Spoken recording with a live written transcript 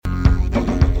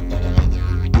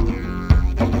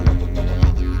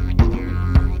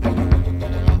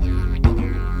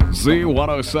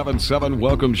Z1077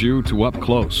 welcomes you to Up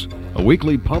Close, a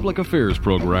weekly public affairs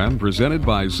program presented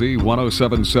by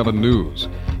Z1077 News.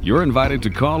 You're invited to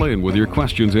call in with your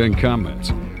questions and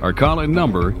comments. Our call-in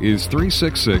number is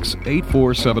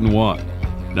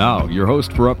 366-8471. Now, your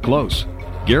host for Up Close,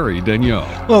 Gary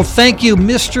Danielle. Well, thank you,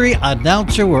 mystery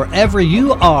announcer, wherever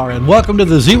you are, and welcome to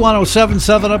the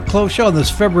Z1077 Up Close show on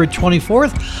this February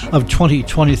 24th of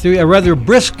 2023, a rather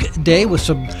brisk day with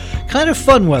some kind of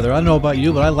fun weather. I don't know about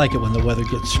you, but I like it when the weather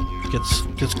gets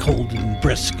cold and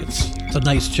brisk. It's a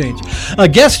nice change. A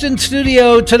guest in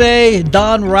studio today,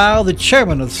 Don Rao, the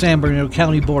chairman of the San Bernardino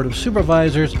County Board of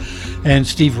Supervisors, and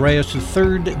Steve Reyes, the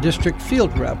 3rd District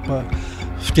Field Rep,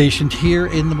 stationed here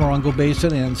in the Morongo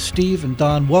Basin. And Steve and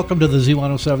Don, welcome to the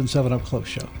Z1077 Up Close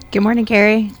show. Good morning,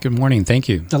 Gary. Good morning. Thank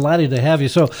you. Delighted to have you.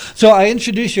 So I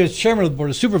introduced you as chairman of the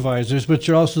Board of Supervisors, but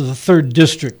you're also the 3rd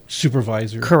District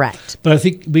Supervisor. Correct. But I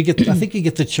think you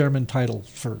get the chairman title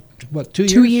for what, 2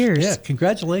 years? 2 years. Yeah.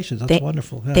 Congratulations. That's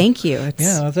wonderful. Yeah. Thank you.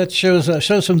 That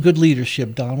shows some good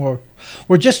leadership, Don.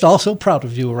 We're just also proud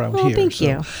of you around here. Thank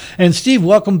you. And Steve,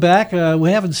 welcome back.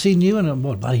 We haven't seen you in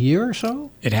about a year or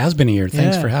so. It has been a year.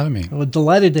 Thanks for having me. We're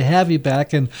delighted to have you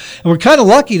back, and we're kind of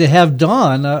lucky to have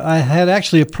Don. I had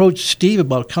actually approached Steve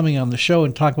about coming on the show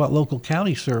and talk about local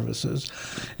county services,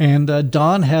 and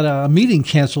Don had a meeting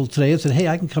canceled today and said, "Hey,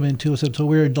 I can come in too." I said, "So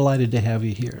we're delighted to have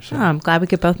you here." So. I'm glad we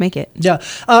could both make it. Yeah,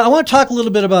 I want to talk a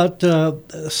little bit about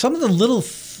some of the little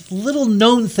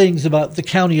known things about the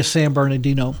county of San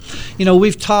Bernardino. You know,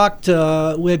 we've talked,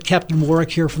 we had Captain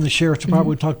Warwick here from the Sheriff's Department.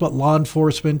 We talked about law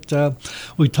enforcement.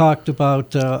 We talked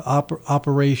about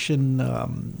Operation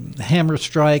Hammer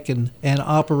Strike and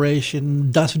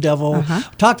Operation Dust Devil.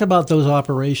 Talked about those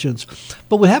operations.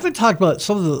 But we haven't talked about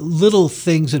some of the little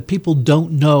things that people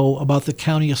don't know about the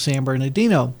county of San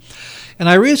Bernardino. And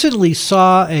I recently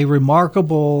saw a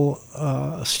remarkable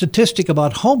statistic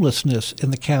about homelessness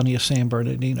in the county of San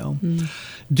Bernardino.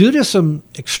 Due to some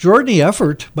extraordinary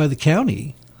effort by the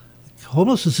county,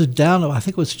 homelessness is down, I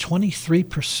think it was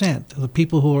 23% of the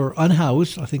people who are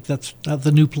unhoused. I think that's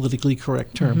the new politically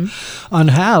correct term.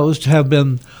 Unhoused have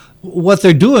been, what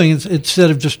they're doing is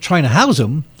instead of just trying to house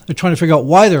them, they're trying to figure out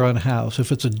why they're unhoused.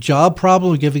 If it's a job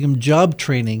problem, giving them job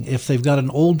training. If they've got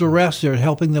an old arrest, they're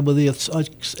helping them with the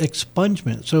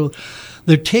expungement. So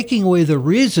they're taking away the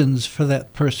reasons for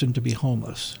that person to be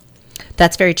homeless.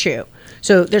 That's very true.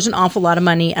 So there's an awful lot of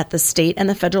money at the state and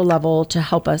the federal level to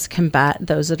help us combat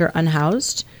those that are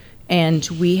unhoused. And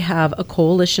we have a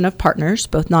coalition of partners,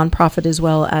 both nonprofit as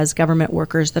well as government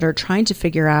workers, that are trying to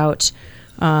figure out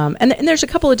and there's a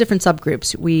couple of different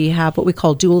subgroups. We have what we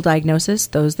call dual diagnosis,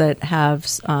 those that have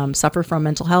suffer from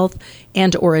mental health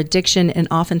and or addiction, and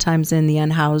oftentimes in the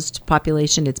unhoused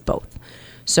population, it's both.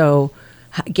 So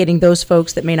getting those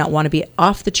folks that may not want to be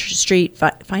off the street,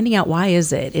 finding out why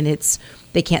is it, and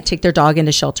they can't take their dog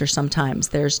into shelter sometimes.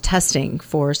 There's testing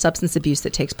for substance abuse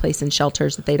that takes place in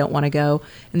shelters that they don't want to go,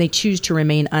 and they choose to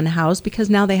remain unhoused because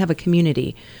now they have a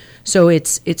community. So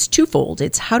it's twofold.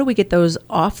 It's how do we get those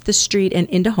off the street and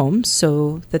into homes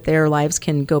so that their lives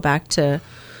can go back to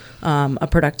a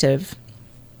productive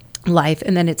life,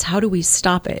 and then it's how do we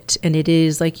stop it? And it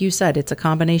is, like you said, it's a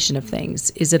combination of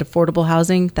things. Is it affordable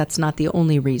housing? That's not the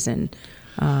only reason.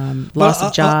 Loss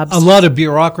of jobs. A lot of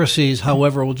bureaucracies,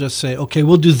 however, will just say, okay,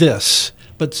 we'll do this.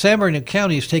 But San Bernardino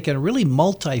County has taken a really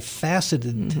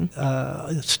multifaceted,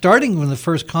 starting from the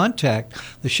first contact.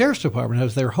 The Sheriff's Department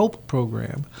has their HOPE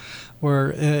program,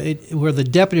 where the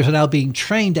deputies are now being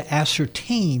trained to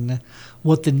ascertain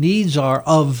what the needs are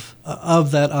of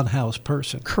that unhoused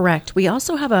person. Correct. We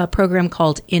also have a program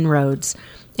called Inroads.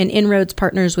 And Inroads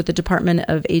partners with the Department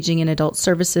of Aging and Adult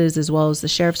Services, as well as the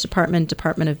Sheriff's Department,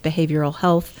 Department of Behavioral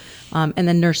Health, and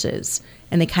then nurses.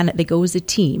 And they go as a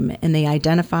team, and they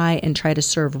identify and try to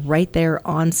serve right there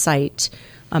on site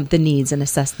the needs and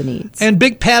assess the needs. And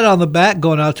big pat on the back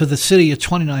going out to the city of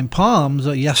 29 Palms.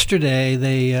 Yesterday,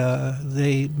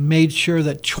 they made sure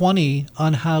that 20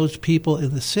 unhoused people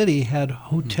in the city had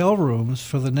hotel rooms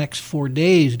for the next 4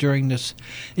 days during this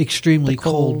extremely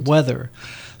cold weather.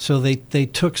 So they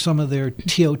took some of their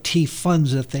TOT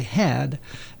funds that they had,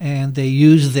 and they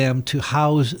used them to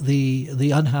house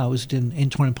the unhoused in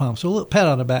 20 Palms. So a little pat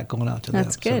on the back going out to them.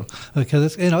 That's good. So,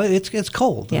 because it's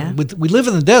cold. Yeah. We live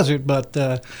in the desert, but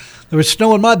there was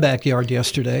snow in my backyard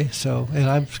yesterday. So, and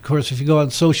of course, if you go on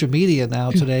social media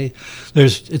now today,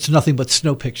 it's nothing but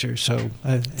snow pictures. So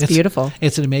it's beautiful.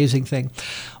 It's an amazing thing.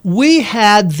 We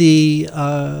had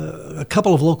a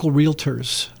couple of local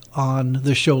realtors on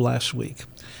the show last week,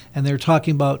 and they're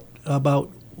talking about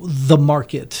the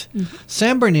market.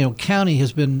 San Bernardino County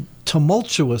has been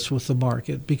tumultuous with the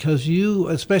market because you,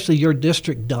 especially your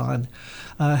district, Don,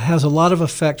 has a lot of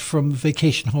effect from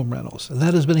vacation home rentals. And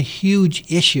that has been a huge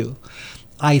issue.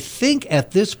 I think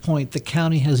at this point the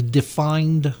county has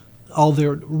defined all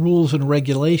their rules and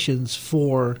regulations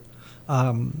for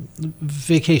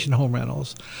vacation home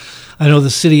rentals. I know the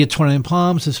city of 29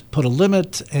 Palms has put a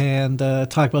limit and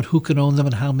talked about who can own them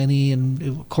and how many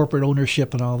and corporate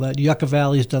ownership and all that. Yucca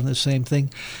Valley has done the same thing,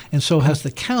 and so has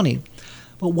the county.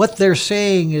 But what they're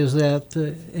saying is that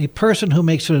a person who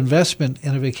makes an investment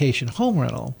in a vacation home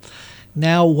rental,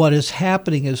 now what is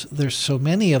happening is there's so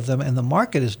many of them and the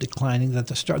market is declining that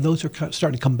those are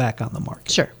starting to come back on the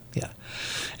market. Sure. Yeah.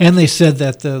 And they said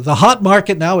that the hot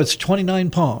market now it's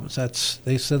 29 Palms.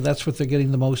 They said that's what they're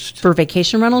getting the most. For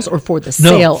vacation rentals or for the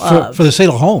sale of? For the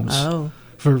sale of homes. Oh.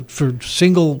 For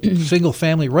single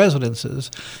family residences,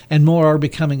 and more are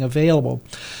becoming available.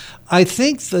 I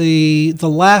think the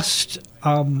last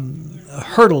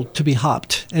hurdle to be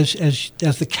hopped as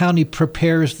the county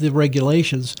prepares the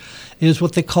regulations is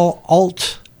what they call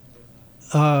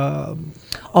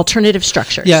alternative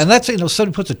structures. Yeah, and that's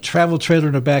somebody puts a travel trailer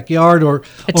in a backyard or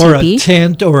a a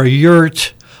tent or a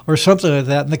yurt or something like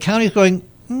that, and the county's going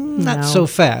not so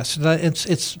fast.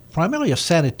 It's primarily a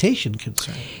sanitation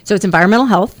concern. So it's environmental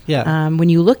health. Yeah. When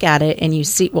you look at it and you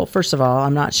see, well, first of all,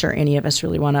 I'm not sure any of us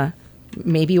really want to.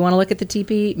 Maybe you want to look at the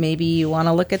teepee. Maybe you want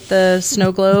to look at the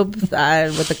snow globe with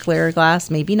the clear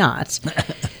glass. Maybe not.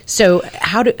 So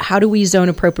how do we zone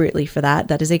appropriately for that?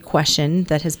 That is a question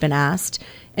that has been asked.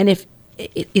 And if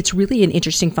it's really an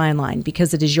interesting fine line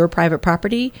because it is your private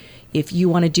property. If you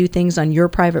want to do things on your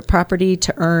private property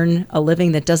to earn a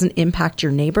living that doesn't impact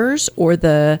your neighbors or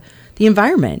the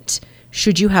environment,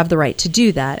 should you have the right to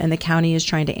do that? And the county is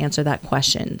trying to answer that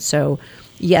question. So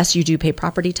yes, you do pay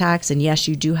property tax, and yes,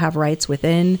 you do have rights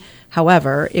within.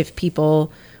 However, if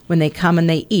people, when they come and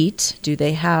they eat, do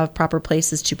they have proper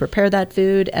places to prepare that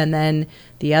food? And then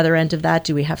the other end of that,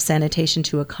 do we have sanitation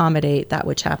to accommodate that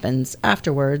which happens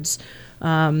afterwards?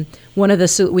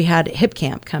 We had Hip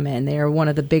Camp come in. They are one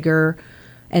of the bigger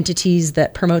entities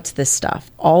that promotes this stuff.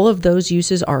 All of those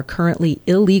uses are currently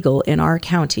illegal in our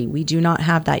county. We do not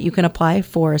have that. You can apply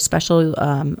for a special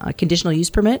a conditional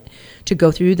use permit to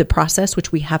go through the process,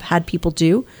 which we have had people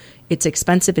do. It's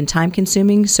expensive and time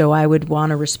consuming, so I would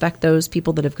want to respect those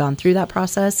people that have gone through that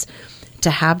process to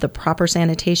have the proper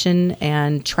sanitation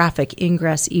and traffic,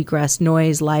 ingress, egress,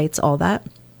 noise, lights, all that.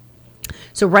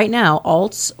 So right now,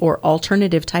 alts or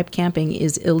alternative type camping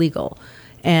is illegal.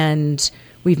 And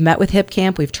we've met with Hip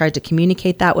Camp. We've tried to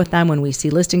communicate that with them. When we see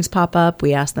listings pop up,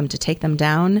 we ask them to take them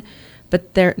down.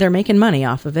 But they're making money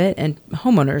off of it, and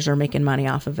homeowners are making money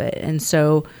off of it. And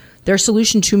so their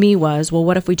solution to me was, well,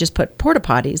 what if we just put porta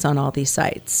potties on all these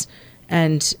sites?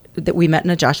 And that we met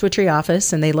in a Joshua Tree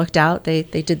office, and they looked out. They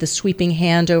did the sweeping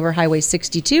hand over Highway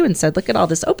 62 and said, look at all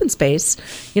this open space.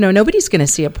 Nobody's going to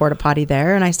see a porta potty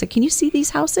there. And I said, can you see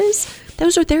these houses?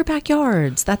 Those are their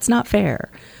backyards. That's not fair.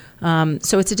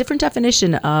 So it's a different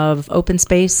definition of open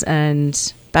space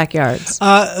and backyards.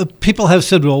 People have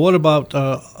said, well, what about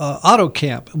Auto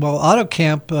Camp? Well, Auto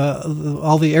Camp,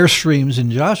 all the Airstreams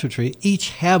in Joshua Tree,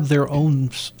 each have their own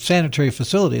sanitary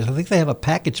facilities. I think they have a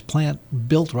package plant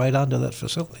built right onto that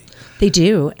facility. They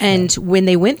do. And when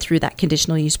they went through that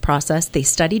conditional use process, they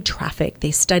studied traffic,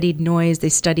 they studied noise, they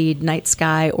studied night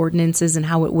sky ordinances and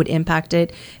how it would impact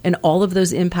it. And all of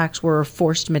those impacts were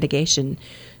forced mitigation.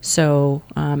 So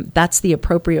that's the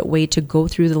appropriate way to go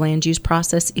through the land use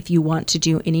process if you want to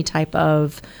do any type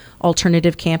of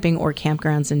alternative camping or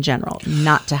campgrounds in general,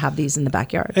 not to have these in the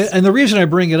backyards. And the reason I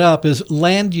bring it up is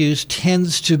land use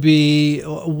tends to be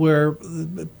where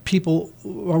people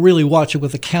are really watching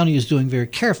what the county is doing very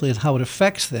carefully and how it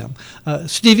affects them.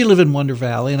 Steve, you live in Wonder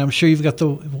Valley, and I'm sure you've got the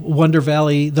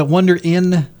Wonder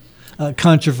Inn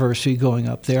controversy going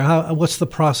up there. What's the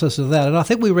process of that? And I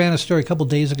think we ran a story a couple of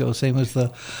days ago saying it was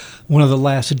one of the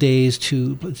last days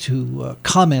to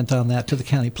comment on that to the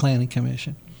County Planning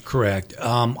Commission. Correct.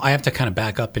 I have to kind of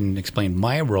back up and explain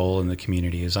my role in the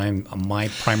community. My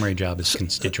primary job is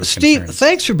constituent Steve, concerns.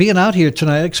 thanks for being out here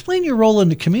tonight. Explain your role in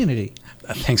the community.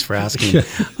 Thanks for asking.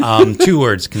 2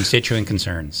 words: constituent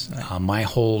concerns. My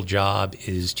whole job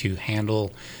is to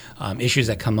handle issues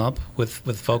that come up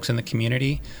with folks in the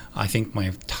community. I think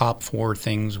my top 4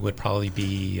 things would probably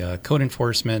be code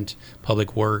enforcement,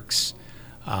 public works,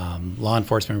 law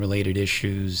enforcement related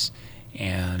issues,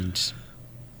 and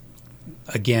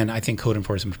again, I think code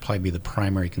enforcement would probably be the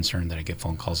primary concern that I get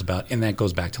phone calls about, and that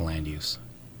goes back to land use.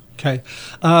 Okay.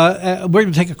 We're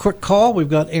going to take a quick call. We've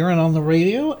got Aaron on the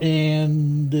radio,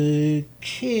 and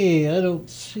I don't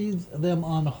see them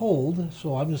on hold,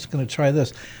 so I'm just going to try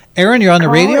this. Aaron, you're on the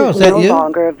radio? Is that you? No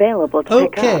longer available to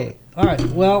pick up. Okay. All right.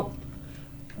 Well,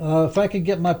 if I could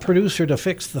get my producer to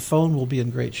fix the phone, we'll be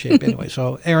in great shape anyway.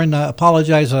 So, Aaron,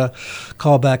 apologize,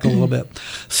 call back a little bit.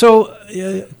 So,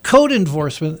 code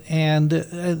enforcement, and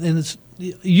it's,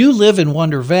 you live in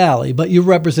Wonder Valley, but you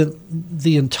represent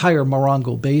the entire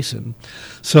Morongo Basin.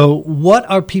 So what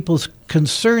are people's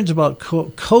concerns about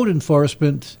code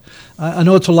enforcement? I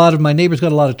know it's a lot of, my neighbor's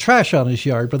got a lot of trash on his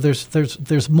yard, but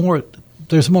there's more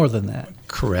than that.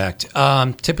 Correct.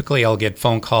 Typically, I'll get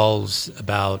phone calls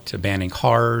about abandoned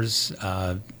cars,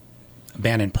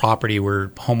 abandoned property where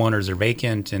homeowners are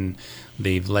vacant and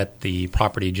they've let the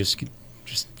property just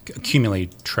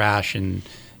accumulate trash and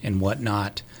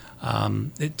whatnot.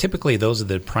 Typically, those are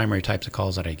the primary types of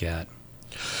calls that I get.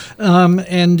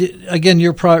 And again,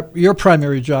 your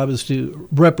primary job is to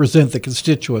represent the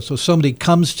constituents. So somebody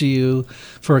comes to you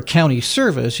for a county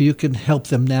service, you can help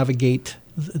them navigate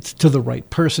to the right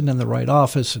person in the right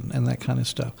office and that kind of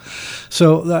stuff.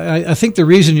 So I think the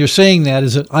reason you're saying that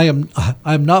is that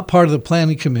I'm not part of the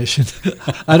planning commission.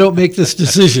 I don't make this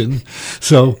decision.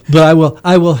 But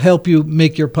I will help you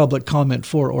make your public comment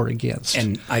for or against.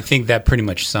 And I think that pretty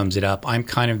much sums it up. I'm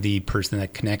kind of the person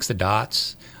that connects the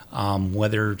dots.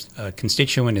 Whether a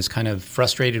constituent is kind of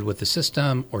frustrated with the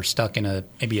system or stuck in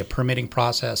maybe a permitting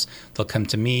process, they'll come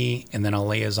to me and then I'll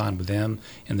liaison with them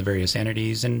and the various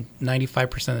entities. And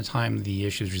 95% of the time, the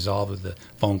issue is resolved with a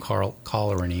phone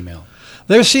call or an email.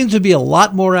 There seems to be a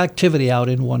lot more activity out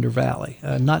in Wonder Valley.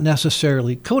 Not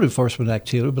necessarily code enforcement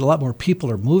activity, but a lot more people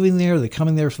are moving there. They're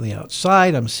coming there from the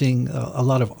outside. I'm seeing a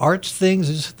lot of arts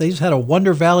things. They just had a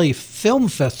Wonder Valley Film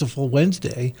Festival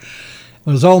Wednesday. It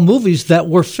was all movies that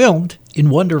were filmed in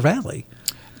Wonder Valley.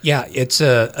 Yeah, it's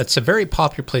a very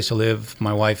popular place to live.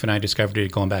 My wife and I discovered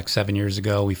it going back 7 years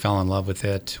ago. We fell in love with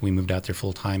it. We moved out there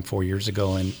full time 4 years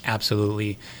ago, and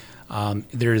absolutely,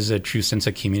 there is a true sense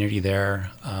of community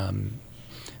there.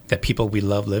 That we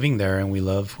love living there, and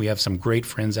we have some great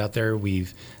friends out there.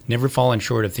 We've never fallen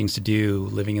short of things to do.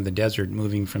 Living in the desert,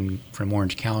 moving from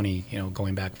Orange County,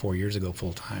 going back 4 years ago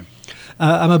full time.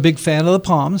 I'm a big fan of the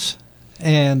Palms.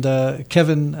 And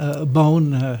Kevin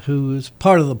Bone, who is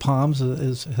part of the Palms,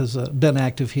 has been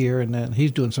active here, and he's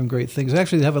doing some great things.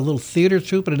 Actually, they have a little theater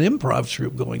troupe and an improv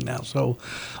troupe going now. So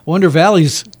Wonder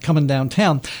Valley's coming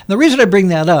downtown. And the reason I bring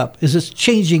that up is it's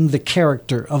changing the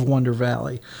character of Wonder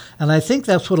Valley. And I think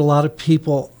that's what a lot of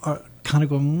people are kind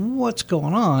of going, what's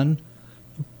going on?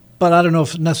 But I don't know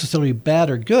if it's necessarily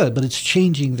bad or good, but it's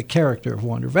changing the character of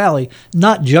Wonder Valley.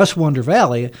 Not just Wonder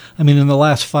Valley. I mean, in the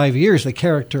last 5 years, the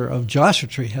character of Joshua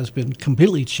Tree has been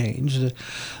completely changed.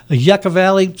 Yucca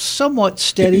Valley, somewhat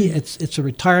steady. It's a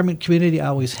retirement community,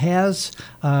 always has.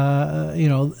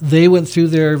 They went through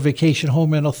their vacation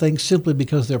home rental thing simply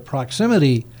because of their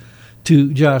proximity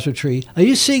to Joshua Tree. Are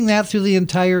you seeing that through the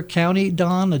entire county,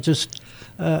 Don?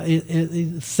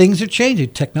 Things are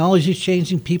changing. Technology's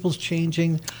changing. People's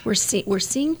changing. We're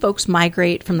seeing folks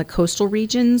migrate from the coastal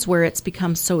regions where it's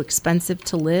become so expensive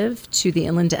to live to the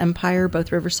Inland Empire,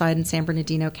 both Riverside and San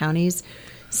Bernardino counties,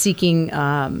 seeking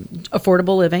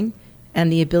affordable living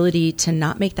and the ability to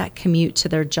not make that commute to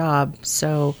their job.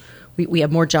 So we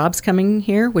have more jobs coming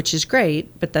here, which is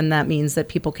great, but then that means that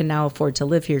people can now afford to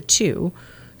live here too.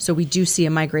 So we do see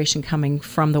a migration coming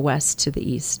from the west to the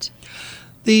east.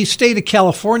 The state of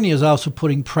California is also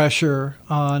putting pressure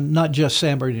on not just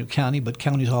San Bernardino County, but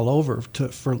counties all over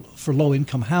for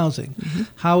low-income housing. Mm-hmm.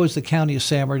 How is the county of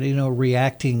San Bernardino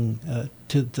reacting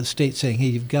to the state saying, hey,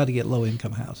 you've got to get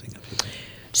low-income housing up here?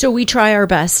 So we try our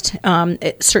best.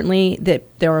 Certainly that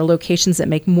there are locations that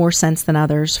make more sense than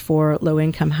others for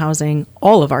low-income housing.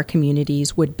 All of our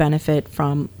communities would benefit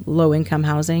from low-income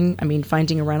housing. I mean,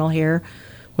 finding a rental here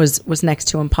was next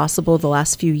to impossible the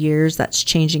last few years. That's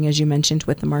changing, as you mentioned,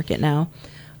 with the market now.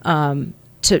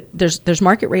 There's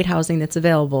market rate housing that's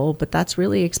available, but that's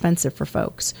really expensive for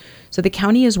folks. So the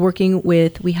county is working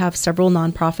we have several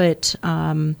nonprofit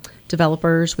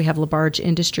developers. We have LaBarge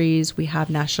Industries. We have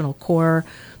National Core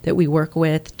that we work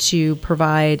with to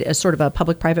provide a sort of a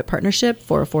public-private partnership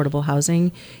for affordable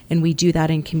housing. And we do that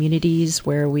in communities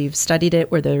where we've studied it,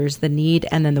 where there's the need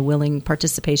and then the willing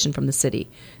participation from the city.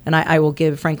 And I will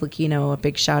give Frank Lucchino a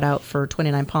big shout out for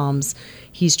 29 Palms.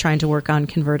 He's trying to work on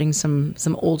converting some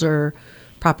older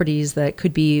properties that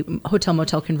could be hotel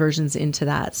motel conversions into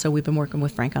that. So we've been working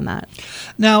with Frank on that.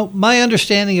 Now, my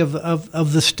understanding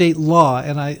of the state law,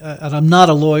 and I'm not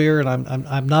a lawyer and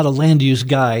I'm not a land use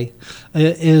guy,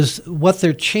 is what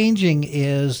they're changing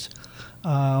is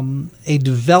a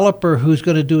developer who's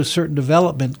going to do a certain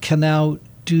development can now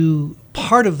do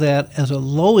part of that as a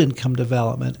low-income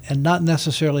development and not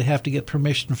necessarily have to get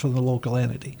permission from the local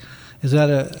entity. Is that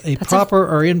a proper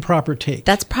or improper take?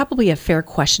 That's probably a fair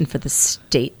question for the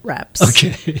state reps.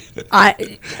 Okay.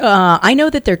 I know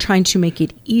that they're trying to make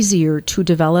it easier to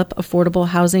develop affordable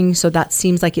housing, so that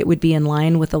seems like it would be in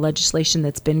line with the legislation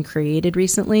that's been created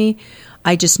recently.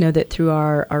 I just know that through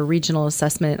our regional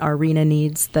assessment, our RHNA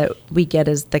needs that we get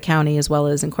as the county as well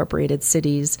as incorporated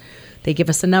cities, they give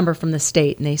us a number from the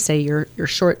state and they say you're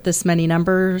short this many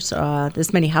numbers,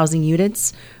 this many housing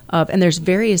units, and there's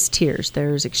various tiers.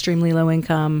 There's extremely low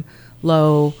income,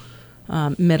 low,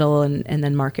 middle, and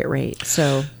then market rate.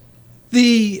 So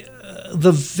the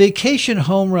vacation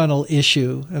home rental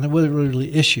issue, and it wasn't really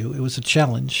an issue, it was a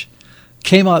challenge,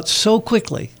 came out so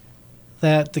quickly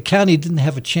that the county didn't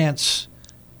have a chance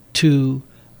to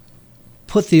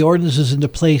put the ordinances into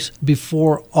place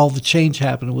before all the change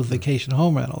happened with vacation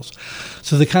home rentals.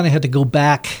 So they kind of had to go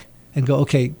back and go,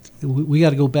 okay, we got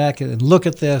to go back and look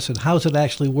at this and how's it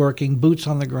actually working, boots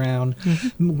on the ground,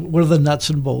 what are the nuts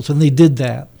and bolts, and they did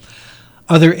that.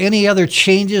 Are there any other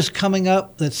changes coming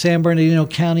up that San Bernardino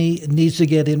County needs to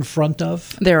get in front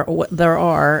of? There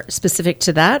are specific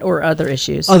to that or other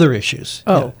issues? Other issues.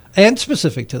 Oh. Yeah. And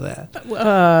specific to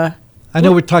that. I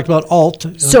know we talked about alt.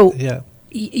 So, yeah.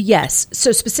 Yes.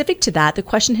 So specific to that, the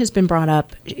question has been brought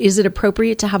up, is it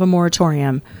appropriate to have a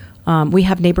moratorium? We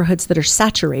have neighborhoods that are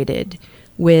saturated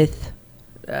with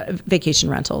vacation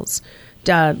rentals.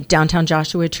 Downtown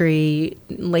Joshua Tree,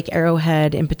 Lake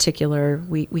Arrowhead in particular,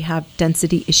 we have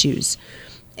density issues.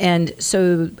 And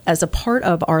so as a part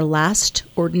of our last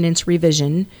ordinance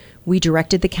revision, we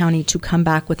directed the county to come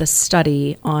back with a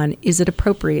study on is it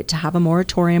appropriate to have a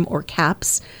moratorium or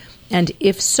caps? And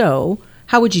if so,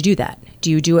 how would you do that?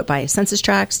 Do you do it by census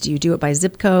tracts? Do you do it by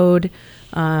zip code?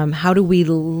 How do we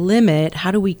limit?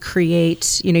 How do we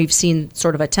create, you've seen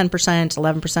sort of a 10%,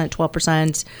 11%,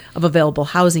 12% of available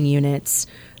housing units.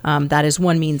 That is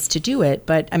one means to do it.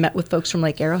 But I met with folks from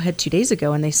Lake Arrowhead 2 days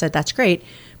ago, and they said, that's great,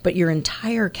 but your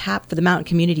entire cap for the mountain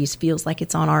communities feels like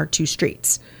it's on our 2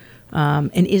 streets.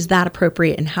 And is that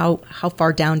appropriate? And how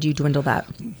far down do you dwindle that?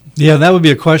 Yeah, that would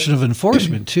be a question of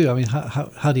enforcement too. I mean,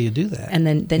 how do you do that? And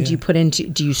then do you put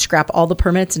do you scrap all the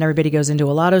permits and everybody goes into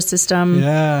a lotto system?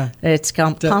 Yeah, it's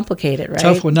complicated, right?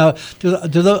 Tough one. Now,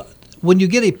 when you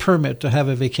get a permit to have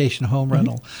a vacation home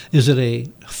rental, is it a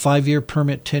 5-year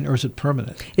permit, 10, or is it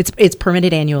permanent? It's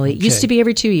permitted annually. It used to be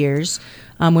every 2 years.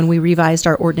 When we revised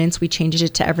our ordinance, we changed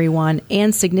it to every 1,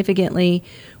 and significantly,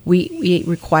 we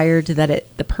required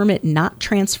that the permit not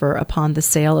transfer upon the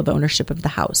sale of ownership of the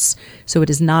house. So it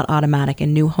is not automatic. A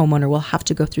new homeowner will have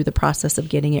to go through the process of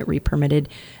getting it re-permitted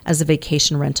as a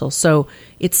vacation rental. So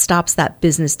it stops that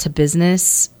business to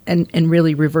business and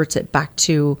really reverts it back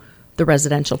to the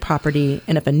residential property.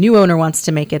 And if a new owner wants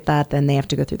to make it that, then they have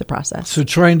to go through the process. So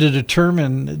trying to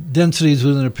determine densities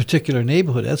within a particular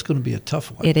neighborhood, that's going to be a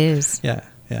tough one. It is. Yeah.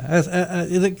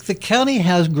 The county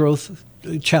has growth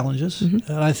challenges, and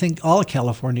I think all of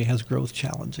California has growth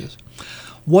challenges.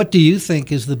 What do you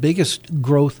think is the biggest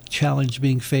growth challenge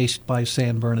being faced by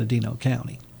San Bernardino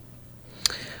County?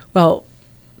 Well,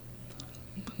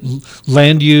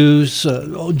 land use,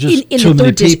 just in too the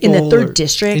many people? In the third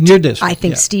district, in your district, I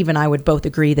think Steve and I would both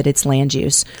agree that it's land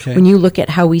use. Okay. When you look at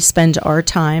how we spend our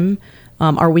time,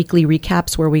 our weekly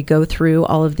recaps where we go through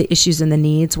all of the issues and the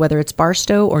needs, whether it's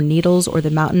Barstow or Needles or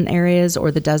the mountain areas or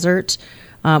the desert,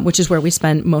 which is where we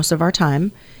spend most of our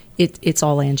time, it's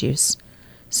all land use.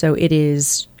 So it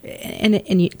is, and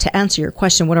to answer your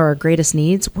question, what are our greatest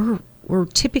needs? We're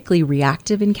typically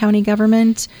reactive in county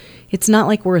government. It's not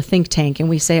like we're a think tank and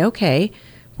we say, okay,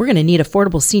 we're going to need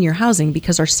affordable senior housing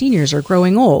because our seniors are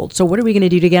growing old. So what are we going to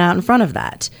do to get out in front of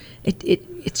that?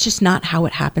 It's just not how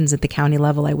it happens at the county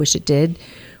level. I wish it did.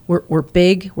 We're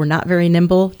big. We're not very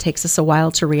nimble. It takes us a while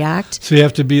to react. So you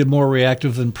have to be more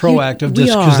reactive than proactive,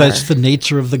 just because that's the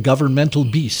nature of the governmental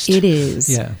beast. It is.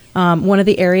 Yeah. One of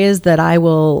the areas that I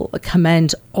will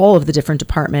commend all of the different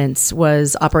departments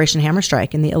was Operation Hammer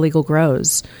Strike and the illegal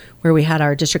grows, where we had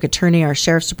our district attorney, our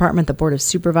sheriff's department, the board of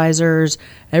supervisors.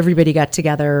 Everybody got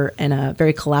together in a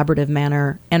very collaborative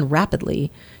manner and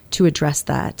rapidly to address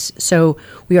that. So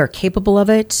we are capable of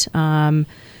it.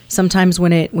 Sometimes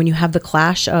when you have the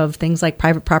clash of things like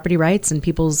private property rights and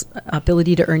people's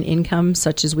ability to earn income,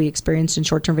 such as we experienced in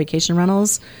short-term vacation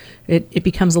rentals, it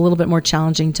becomes a little bit more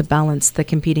challenging to balance the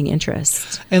competing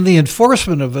interests. And the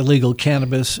enforcement of illegal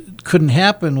cannabis couldn't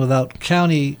happen without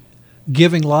county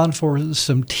giving law enforcement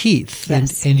some teeth.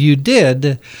 Yes. And you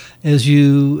did, as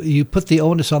you put the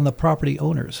onus on the property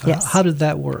owners. Yes. How did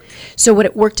that work? So what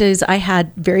it worked is I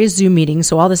had various Zoom meetings.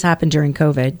 So all this happened during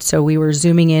COVID. So we were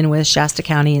Zooming in with Shasta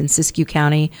County and Siskiyou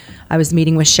County. I was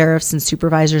meeting with sheriffs and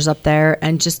supervisors up there,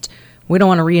 and just, we don't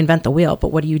want to reinvent the wheel, but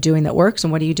what are you doing that works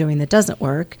and what are you doing that doesn't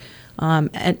work?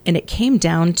 And it came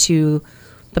down to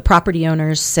the property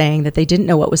owners saying that they didn't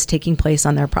know what was taking place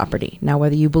on their property. Now,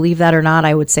 whether you believe that or not,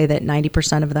 I would say that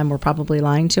 90% of them were probably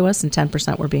lying to us and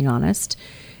 10% were being honest.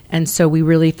 And so we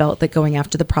really felt that going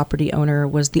after the property owner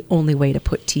was the only way to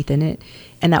put teeth in it.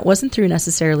 And that wasn't through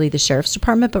necessarily the sheriff's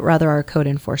department, but rather our code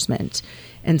enforcement.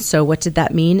 And so what did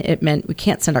that mean? It meant we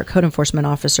can't send our code enforcement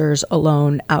officers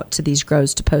alone out to these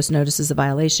grows to post notices of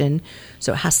violation.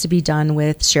 So it has to be done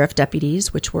with sheriff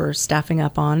deputies, which we're staffing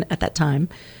up on at that time.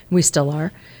 We still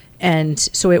are. And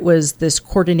so it was this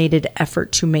coordinated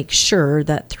effort to make sure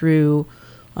that through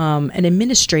an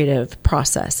administrative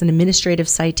process, an administrative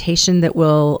citation that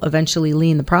will eventually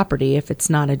lien the property, if it's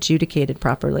not adjudicated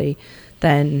properly,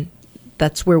 then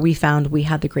that's where we found we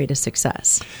had the greatest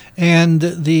success. And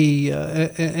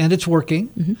and it's working.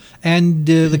 Mm-hmm. And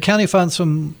the county found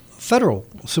some federal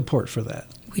support for that.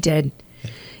 We did,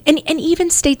 and even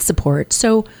state support.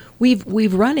 So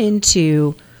we've run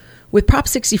into, with Prop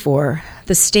 64,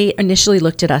 the state initially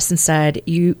looked at us and said,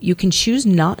 you can choose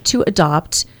not to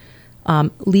adopt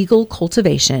legal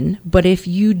cultivation, but if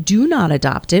you do not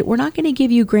adopt it, we're not going to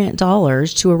give you grant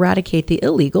dollars to eradicate the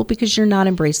illegal because you're not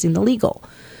embracing the legal.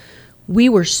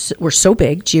 We're so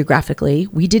big geographically,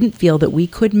 we didn't feel that we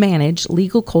could manage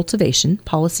legal cultivation.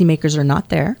 Policymakers are not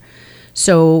there.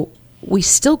 So we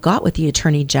still got with the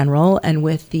Attorney General and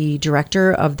with the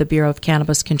director of the Bureau of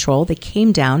Cannabis Control. They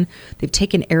came down, they've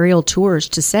taken aerial tours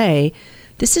to say,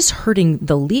 this is hurting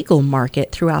the legal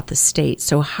market throughout the state.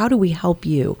 So how do we help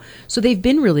you? So they've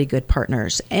been really good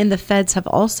partners. And the feds have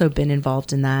also been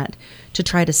involved in that to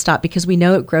try to stop, because we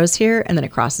know it grows here and then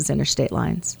it crosses interstate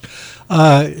lines.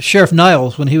 Sheriff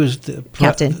Niles, when he was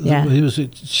Captain, Sheriff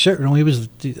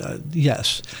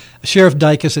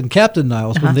Dicus and Captain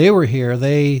Niles, when they were here,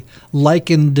 they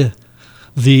likened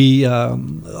the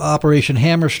Operation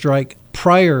Hammer Strike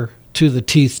prior to the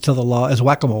teeth to the law as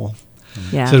whack-a-mole.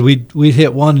 Yeah. So we'd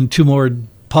hit one and two more would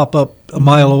pop up a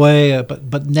mile away,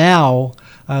 but now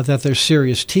that there's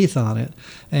serious teeth on it,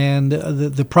 and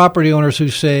the property owners who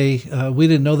say we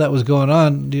didn't know that was going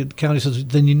on, the county says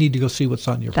then you need to go see what's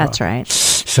on your property. That's right.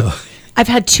 So I've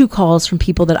had 2 calls from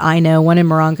people that I know, one in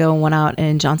Morongo and one out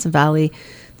in Johnson Valley,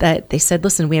 that they said,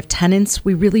 listen, we have tenants.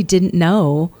 We really didn't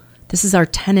know. This is our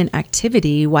tenant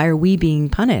activity. Why are we being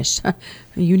punished?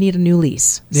 You need a new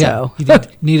lease. Yeah, So. you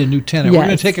need a new tenant. Yes. We're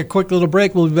going to take a quick little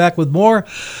break. We'll be back with more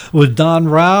with Don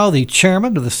Rao, the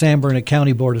chairman of the San Bernardino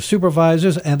County Board of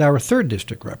Supervisors, and our 3rd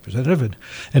District representative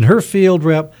and her field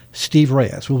rep, Steve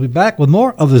Reyes. We'll be back with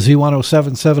more of the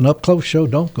Z1077 Up Close Show.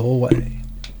 Don't go away.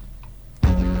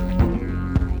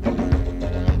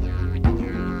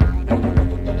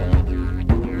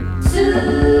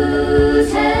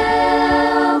 Sue's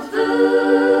Health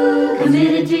Food,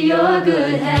 committed to your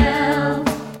good health.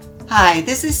 Hi,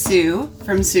 this is Sue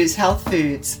from Sue's Health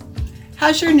Foods.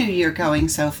 How's your new year going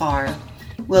so far?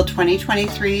 Will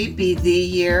 2023 be the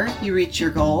year you reach your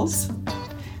goals?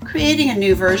 Creating a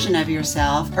new version of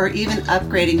yourself or even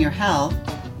upgrading your health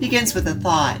begins with a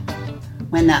thought.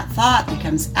 When that thought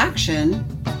becomes action,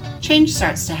 change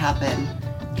starts to happen.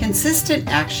 Consistent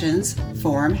actions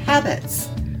form habits.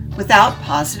 Without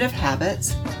positive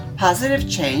habits, positive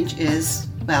change is,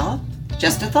 well,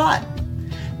 just a thought.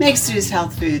 Make Sue's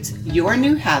Health Foods your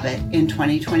new habit in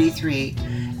 2023,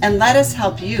 and let us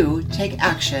help you take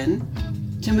action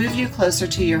to move you closer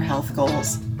to your health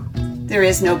goals. There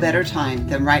is no better time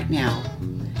than right now.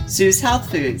 Sue's Health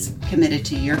Foods, committed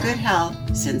to your good health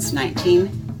since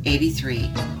 1983.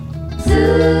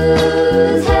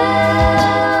 Sue's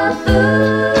Health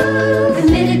Food,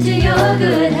 committed to your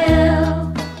good health.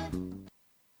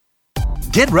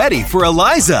 Get ready for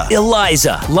Eliza.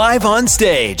 Eliza, live on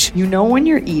stage. You know when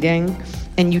you're eating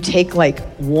and you take like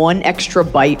one extra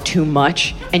bite too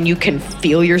much and you can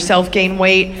feel yourself gain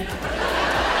weight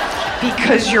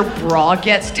because your bra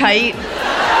gets tight? Do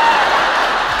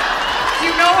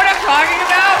you know what I'm talking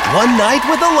about? One Night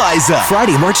with Eliza.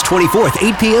 Friday, March 24th,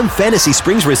 8 p.m. Fantasy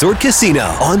Springs Resort Casino.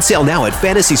 On sale now at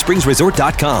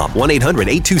FantasySpringsResort.com.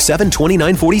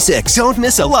 1-800-827-2946. Don't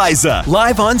miss Eliza.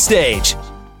 Live on stage.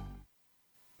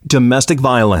 Domestic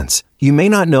violence. You may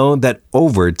not know that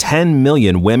over 10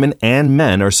 million women and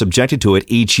men are subjected to it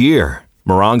each year.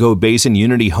 Morongo Basin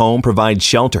Unity Home provides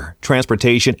shelter,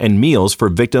 transportation, and meals for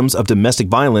victims of domestic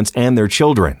violence and their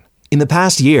children. In the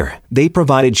past year, they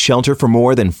provided shelter for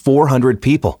more than 400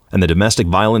 people, and the domestic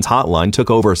violence hotline took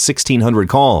over 1,600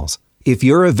 calls. If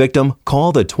you're a victim,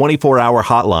 call the 24-hour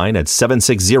hotline at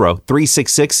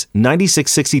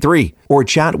 760-366-9663 or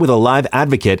chat with a live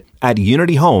advocate at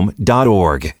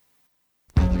unityhome.org.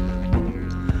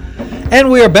 And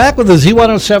we are back with the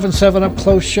Z1077 Up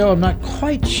Close show. I'm not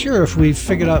quite sure if we've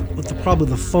figured out what the problem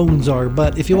with the phones are,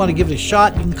 but if you want to give it a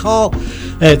shot, you can call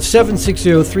at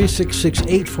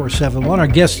 760-366-8471. Our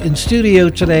guest in studio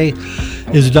today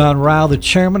is Don Rao, the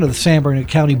chairman of the San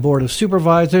Bernardino County Board of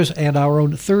Supervisors, and our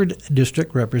own 3rd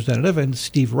District representative, and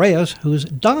Steve Reyes, who is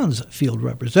Don's field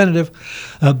representative,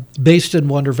 based in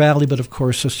Wonder Valley, but of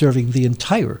course serving the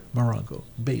entire Morongo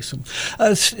Basin.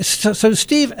 So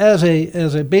Steve, as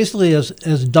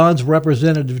Don's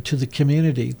representative to the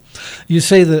community, you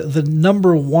say the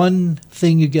number one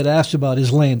thing you get asked about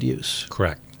is land use.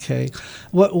 Correct. Okay.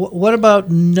 What about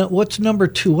what's number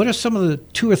two? What are some of the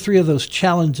 2 or 3 of those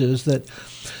challenges that?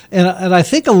 And I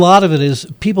think a lot of it is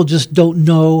people just don't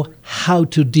know how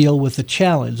to deal with the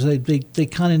challenge. They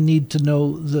kind of need to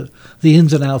know the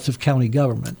ins and outs of county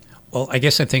government. Well, I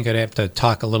guess I think I'd have to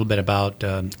talk a little bit about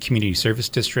community service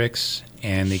districts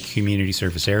and the community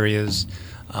service areas.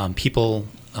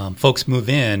 Folks move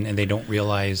in and they don't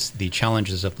realize the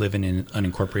challenges of living in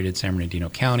unincorporated San Bernardino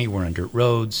County. We're on dirt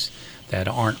roads that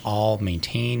aren't all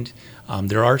maintained.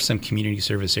 There are some community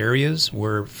service areas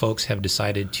where folks have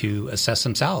decided to assess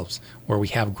themselves, where we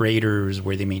have graders,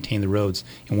 where they maintain the roads.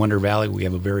 In Wonder Valley, we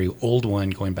have a very old one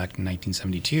going back to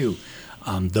 1972.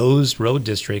 Those road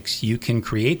districts, you can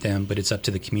create them, but it's up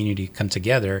to the community to come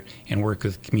together and work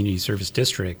with community service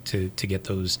district to get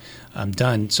those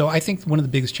done. So I think one of the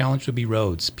biggest challenges would be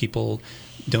roads. People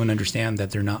don't understand that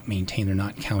they're not maintained, they're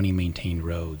not county-maintained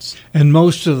roads. And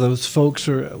most of those folks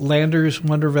are Landers,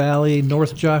 Wonder Valley,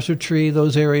 North Joshua Tree,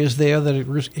 those areas there that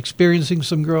are experiencing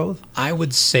some growth? I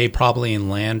would say probably in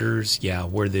Landers,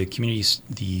 where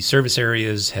the service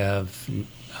areas have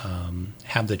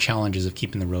the challenges of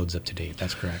keeping the roads up to date.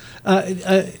 That's correct.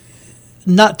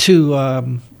 Not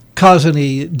to cause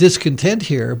any discontent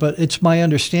here, but it's my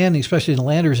understanding, especially in the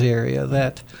Landers area,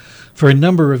 that for a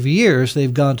number of years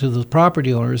they've gone to the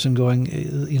property owners and going,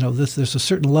 there's a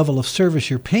certain level of service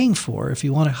you're paying for. If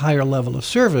you want a higher level of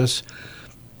service,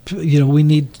 we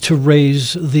need to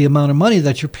raise the amount of money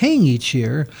that you're paying each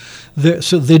year.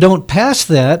 So they don't pass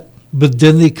that, but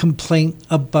then they complain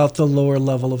about the lower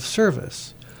level of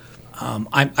service.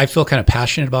 I feel kind of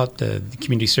passionate about the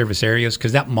community service areas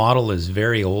because that model is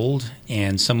very old,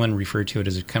 and someone referred to it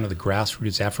as kind of the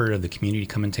grassroots effort of the community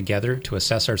coming together to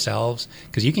assess ourselves.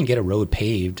 Because you can get a road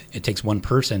paved, it takes one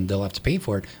person, they'll have to pay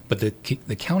for it, but the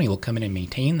county will come in and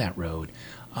maintain that road.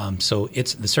 So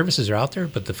the services are out there,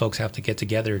 but the folks have to get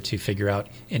together to figure out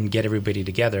and get everybody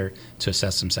together to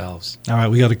assess themselves. All right,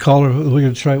 we got a caller.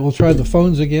 We'll try the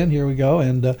phones again. Here we go.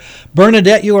 And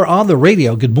Bernadette, you are on the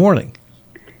radio. Good morning.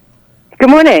 Good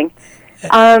morning.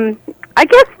 I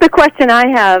guess the question I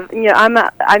have,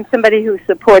 I'm somebody who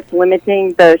supports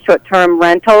limiting the short-term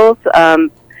rentals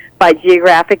by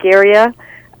geographic area,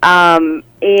 and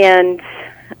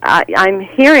I'm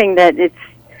hearing that it's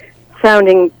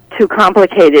sounding too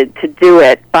complicated to do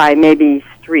it by maybe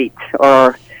streets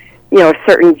or, a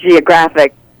certain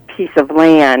geographic piece of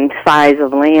land, size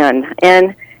of land.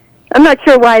 And I'm not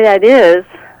sure why that is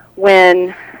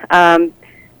when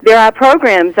there are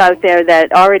programs out there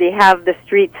that already have the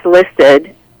streets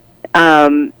listed,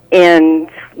 and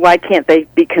why can't they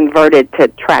be converted to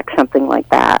track something like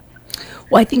that?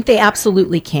 Well, I think they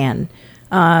absolutely can.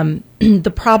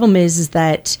 The problem is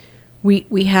that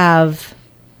we have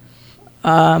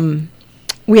a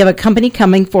company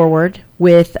coming forward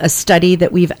with a study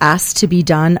that we've asked to be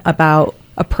done about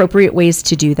appropriate ways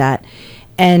to do that.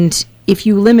 And if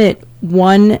you limit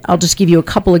one, I'll just give you a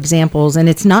couple examples, and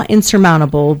it's not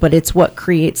insurmountable, but it's what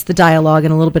creates the dialogue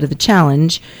and a little bit of the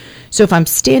challenge. So if I'm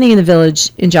standing in the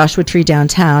village in Joshua Tree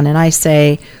downtown and I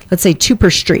say, let's say 2 per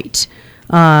street,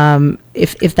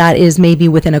 if that is maybe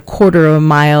within a quarter of a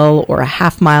mile or a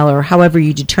half mile or however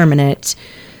you determine it,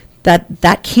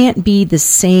 that can't be the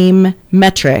same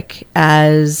metric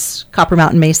as Copper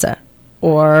Mountain Mesa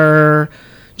or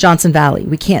Johnson Valley.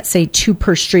 We can't say 2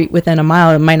 per street within a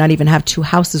mile. It might not even have 2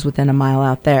 houses within a mile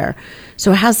out there.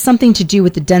 So it has something to do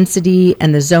with the density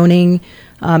and the zoning.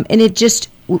 And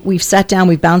we've sat down,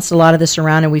 we've bounced a lot of this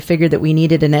around, and we figured that we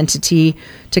needed an entity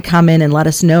to come in and let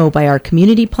us know by our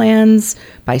community plans,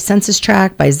 by census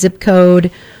tract, by zip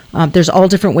code. There's all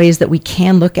different ways that we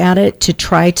can look at it to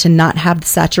try to not have the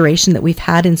saturation that we've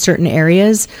had in certain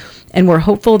areas. And we're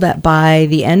hopeful that by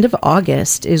the end of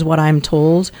August, is what I'm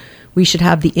told, we should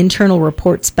have the internal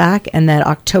reports back, and that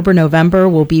October, November,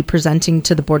 we'll be presenting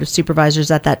to the Board of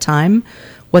Supervisors at that time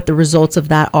what the results of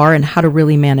that are and how to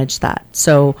really manage that.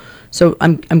 So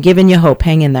I'm giving you hope.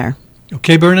 Hang in there.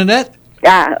 Okay, Bernadette?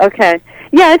 Yeah, okay.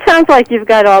 Yeah, it sounds like you've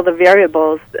got all the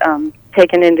variables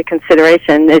taken into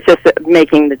consideration. It's just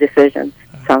making the decisions.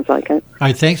 Sounds like it. All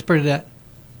right, thanks, Bernadette.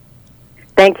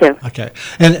 Thank you. Okay.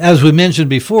 And as we mentioned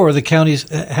before, the counties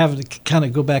have to kind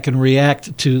of go back and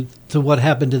react to what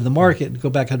happened in the market. Go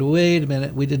back and wait a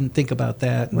minute, we didn't think about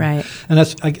that. Right. And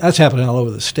that's happening all over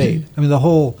the state. I mean, the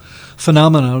whole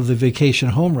phenomenon of the vacation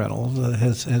home rental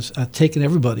has taken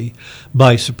everybody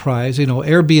by surprise. You know,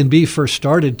 Airbnb first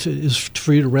started is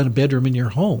for you to rent a bedroom in your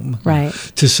home, right,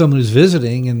 to someone who's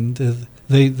visiting, and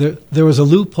there was a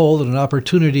loophole and an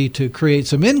opportunity to create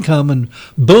some income, and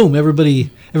boom, everybody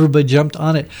jumped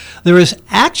on it. There is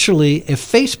actually a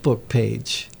Facebook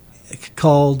page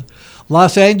called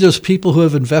Los Angeles People Who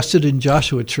Have Invested in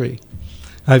Joshua Tree.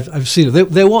 I've seen it.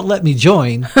 They won't let me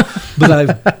join,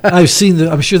 but I've seen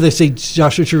the. I'm sure they say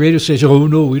Joshua Tree radio station. Oh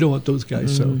no, we don't want those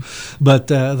guys. So, but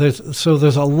there's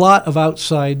a lot of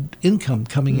outside income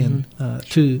coming in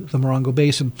to the Morongo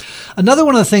Basin. Another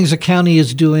one of the things the county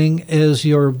is doing is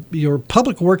your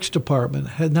Public Works Department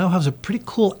now has a pretty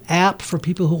cool app for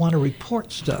people who want to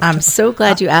report stuff. I'm so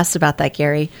glad you asked about that,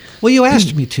 Gary. Well, you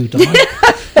asked me to, Dawn.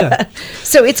 Yeah.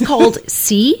 So it's called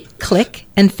See, Click,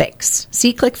 and Fix.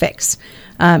 See, Click, Fix.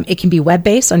 It can be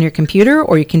web-based on your computer,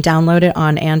 or you can download it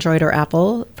on Android or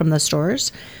Apple from the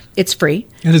stores. It's free.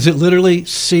 And is it literally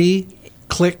See,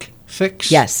 Click,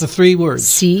 Fix? Yes. The 3 words.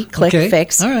 See, Click,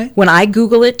 Fix. All right. When I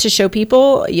Google it to show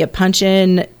people, you punch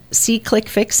in See, Click,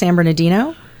 Fix San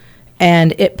Bernardino,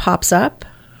 and it pops up.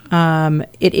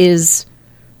 It's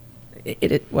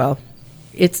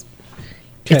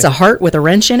a heart with a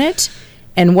wrench in it.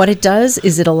 And what it does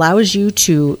is it allows you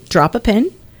to drop a pin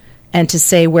and to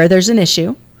say where there's an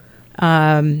issue.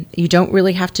 You don't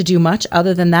really have to do much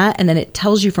other than that. And then it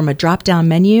tells you from a drop-down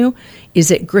menu,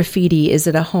 is it graffiti? Is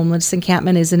it a homeless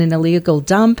encampment? Is it an illegal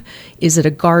dump? Is it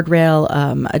a guardrail,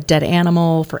 a dead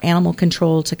animal for animal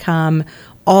control to come?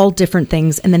 All different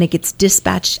things. And then it gets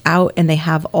dispatched out, and they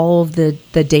have all of the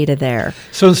data there.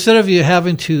 So instead of you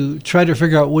having to try to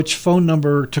figure out which phone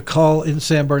number to call in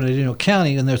San Bernardino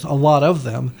County, and there's a lot of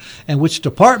them, and which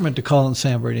department to call in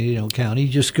San Bernardino County, you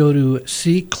just go to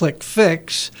See, Click,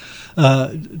 Fix,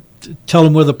 tell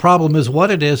them where the problem is, what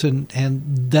it is, and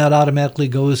that automatically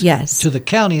goes to the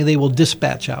county, and they will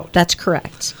dispatch out. That's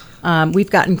correct. We've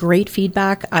gotten great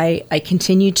feedback. I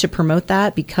continue to promote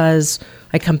that because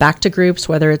I come back to groups,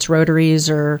 whether it's Rotaries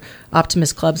or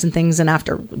Optimist clubs and things, and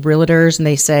after realtors, and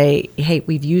they say, hey,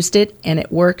 we've used it and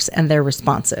it works, and they're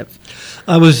responsive.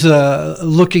 I was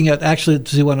looking at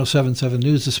Z1077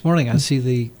 News this morning. I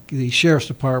see the Sheriff's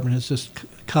Department has just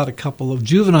caught a couple of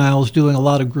juveniles doing a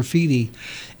lot of graffiti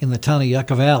in the town of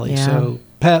Yucca Valley. Yeah. So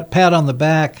pat on the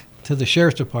back to the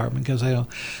Sheriff's Department, because I know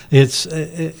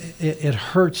it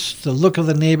hurts the look of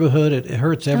the neighborhood. It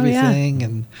hurts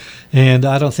everything, and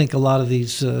I don't think a lot of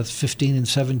these 15 and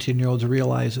 17-year-olds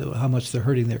realize how much they're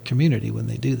hurting their community when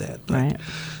they do that. But, right.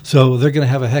 So they're going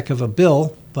to have a heck of a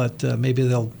bill, but maybe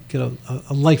they'll get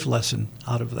a life lesson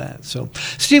out of that. So,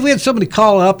 Steve, we had somebody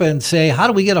call up and say, how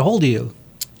do we get a hold of you?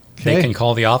 Okay. They can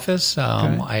call the office.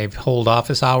 I hold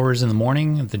office hours in the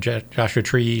morning at the Joshua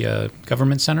Tree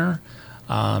Government Center.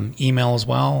 Email as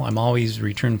well. I'm always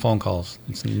returning phone calls.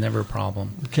 It's never a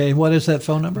problem. Okay, what is that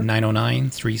phone number?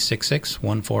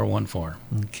 909-366-1414.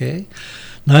 Okay.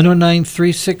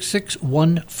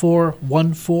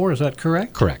 909-366-1414. Is that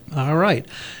correct? Correct. All right.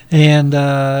 And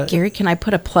Gary, can I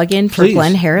put a plug in for please.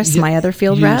 Glenn Harris, my other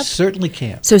field rep? You certainly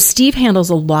can. So Steve handles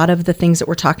a lot of the things that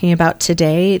we're talking about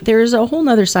today. There's a whole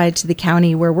other side to the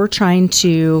county where we're trying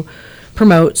to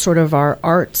promote sort of our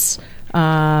arts,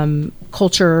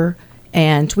 culture,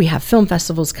 and we have film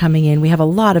festivals coming in. We have a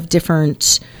lot of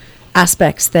different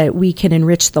aspects that we can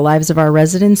enrich the lives of our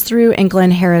residents through. And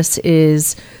Glenn Harris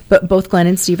is, but both Glenn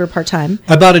and Steve are part-time.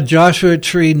 I bought a Joshua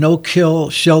Tree No-Kill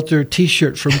Shelter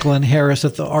T-shirt from Glenn Harris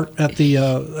at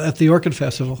the Orchid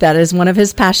Festival. That is one of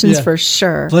his passions for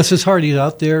sure. Bless his heart, he's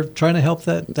out there trying to help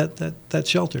that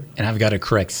shelter. And I've got to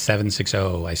correct 760.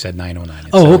 I said 909.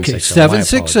 It's okay.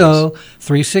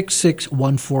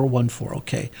 760-366-1414.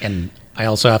 Okay. And I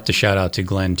also have to shout out to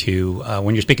Glenn, too.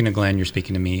 When you're speaking to Glenn, you're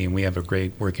speaking to me, and we have a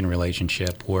great working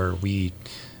relationship where we,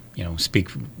 speak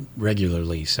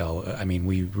regularly. So, I mean,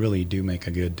 we really do make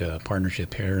a good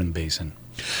partnership here in the basin.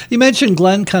 You mentioned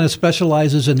Glenn kind of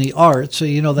specializes in the arts.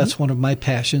 So, that's one of my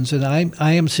passions, and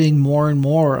I am seeing more and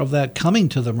more of that coming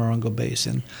to the Morongo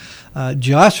Basin.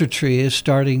 Joshua Tree is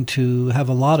starting to have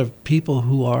a lot of people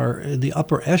who are in the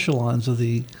upper echelons of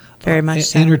the very much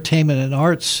so. Entertainment and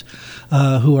arts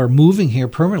who are moving here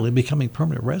permanently, becoming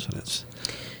permanent residents.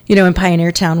 In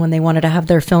Pioneer Town, when they wanted to have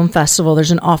their film festival,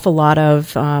 there's an awful lot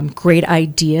of great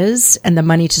ideas and the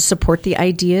money to support the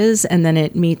ideas. And then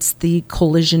it meets the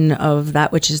collision of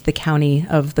that, which is the county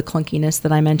of the clunkiness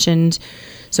that I mentioned.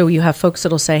 So you have folks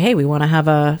that'll say, hey, we want to have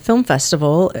a film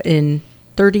festival in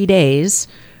 30 days.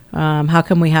 How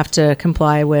come we have to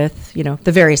comply with,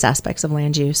 the various aspects of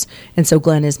land use? And so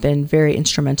Glenn has been very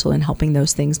instrumental in helping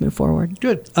those things move forward.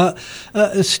 Good.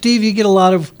 Steve, you get a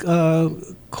lot of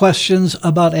questions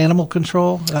about animal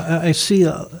control. I see.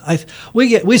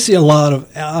 We see a lot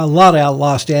of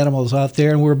lost animals out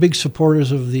there, and we're big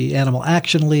supporters of the Animal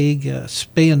Action League.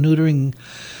 Spay and neutering.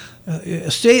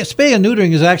 Spay and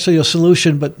neutering is actually a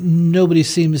solution, but nobody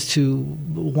seems to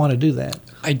want to do that.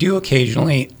 I do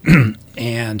occasionally,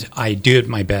 and I do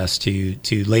my best to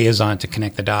liaison, to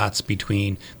connect the dots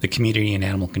between the community and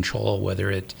animal control,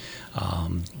 whether it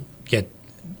get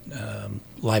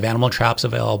live animal traps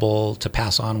available to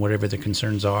pass on whatever the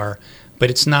concerns are. But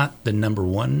it's not the number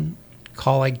one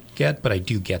call I get, but I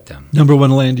do get them. Number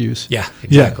one, land use. Yeah,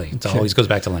 exactly. Yeah, it always goes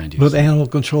back to land use. But animal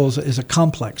control is a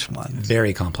complex one.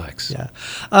 Very complex. Yeah.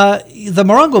 The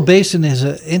Morongo Basin is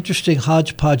an interesting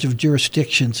hodgepodge of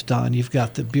jurisdictions, Don. You've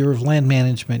got the Bureau of Land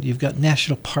Management. You've got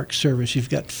National Park Service. You've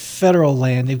got federal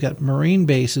land. You've got marine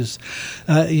bases.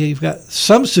 You've got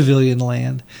some civilian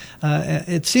land.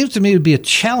 It seems to me to be a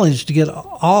challenge to get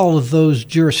all of those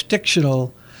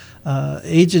jurisdictional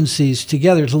agencies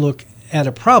together to look at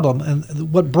a problem.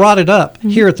 And what brought it up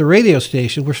here at the radio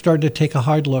station, we're starting to take a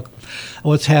hard look at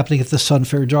what's happening at the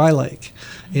Sunfair Dry Lake.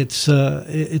 It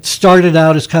started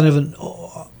out as kind of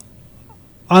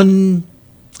an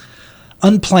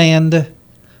unplanned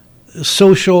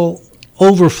social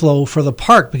overflow for the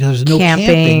park because there's no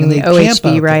camping and they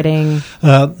OHV riding.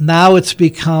 Now it's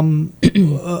become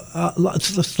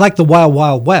it's like the Wild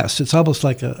Wild West. It's almost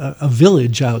like a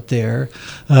village out there.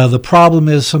 The problem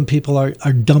is some people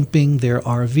are dumping their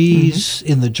RVs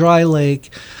in the dry lake.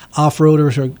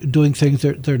 Off-roaders are doing things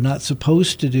they're not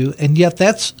supposed to do, and yet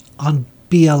that's on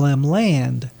BLM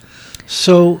land.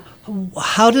 So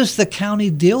how does the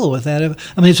county deal with that?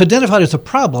 I mean, it's identified as a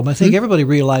problem. I think everybody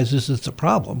realizes it's a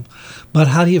problem. But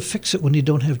how do you fix it when you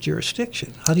don't have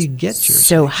jurisdiction? How do you get jurisdiction?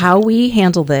 So how we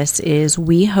handle this is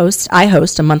I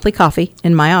host a monthly coffee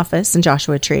in my office in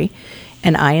Joshua Tree,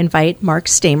 and I invite Mark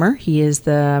Stamer. He is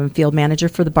the field manager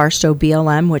for the Barstow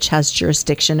BLM, which has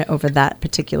jurisdiction over that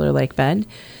particular lake bed.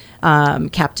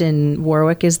 Captain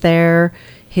Warwick is there,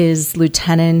 his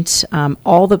lieutenant,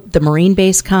 all the Marine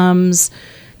base comes,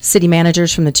 city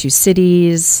managers from the two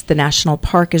cities, the national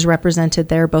park is represented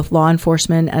there, both law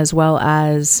enforcement as well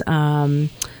as the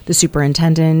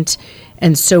superintendent.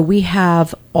 And so we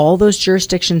have all those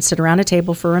jurisdictions sit around a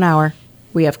table for an hour.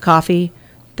 We have coffee.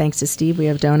 Thanks to Steve, we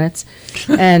have donuts.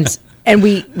 And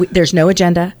we there's no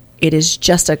agenda. It is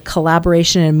just a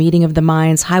collaboration and a meeting of the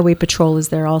minds. Highway Patrol is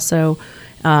there also.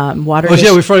 Water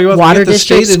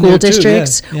districts, school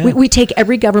districts. Yeah. We take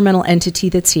every governmental entity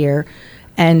that's here,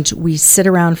 and we sit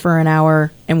around for an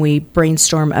hour and we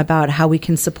brainstorm about how we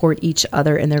can support each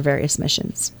other in their various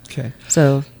missions. Okay.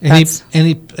 So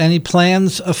any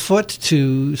plans afoot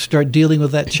to start dealing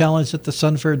with that challenge at the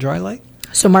Sunfair Dry Lake?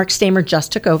 So Mark Stamer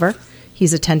just took over.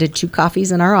 He's attended 2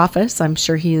 coffees in our office. I'm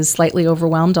sure he is slightly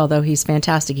overwhelmed, although he's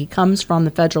fantastic. He comes from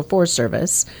the Federal Forest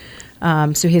Service.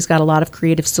 So he's got a lot of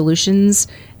creative solutions,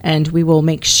 and we will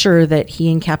make sure that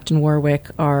he and Captain Warwick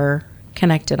are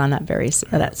connected on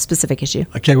that specific issue.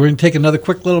 Okay, we're going to take another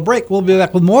quick little break. We'll be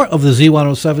back with more of the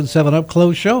Z1077 Up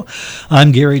Close Show.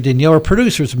 I'm Gary Danielle. Our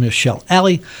producer is Michelle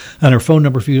Alley, and our phone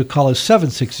number for you to call is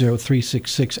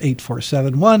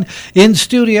 760-366-8471. In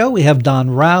studio, we have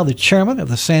Don Rao, the chairman of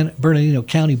the San Bernardino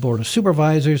County Board of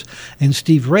Supervisors, and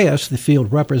Steve Reyes, the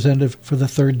field representative for the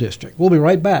 3rd District. We'll be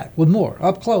right back with more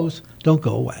Up Close. Don't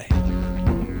go away.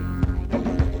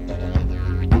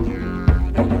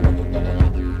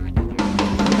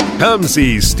 Come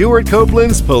see Stuart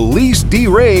Copeland's Police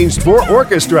Deranged for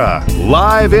Orchestra,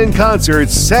 live in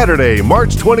concert Saturday,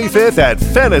 March 25th at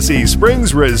Fantasy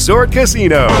Springs Resort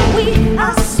Casino. We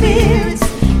are spirits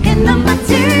in the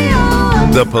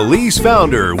material. The Police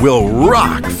founder will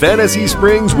rock Fantasy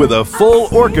Springs with a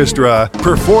full orchestra,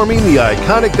 performing the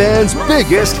iconic band's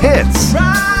biggest hits.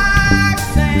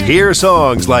 Hear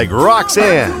songs like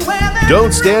Roxanne,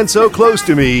 Don't Stand So Close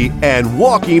to Me, and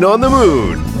Walking on the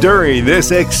Moon. during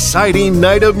this exciting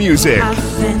night of music.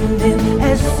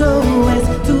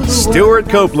 Stuart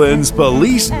Copeland's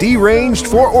Police Deranged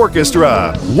for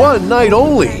Orchestra. One night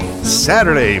only.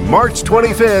 Saturday, March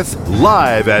 25th,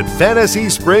 live at Fantasy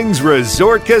Springs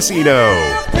Resort Casino.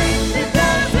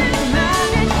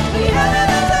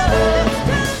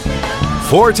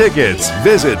 For tickets,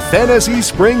 visit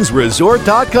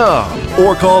FantasySpringsResort.com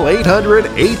or call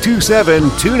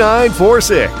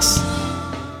 800-827-2946.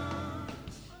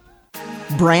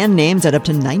 Brand names at up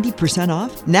to 90%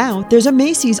 off? Now, there's a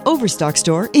Macy's Overstock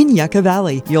store in Yucca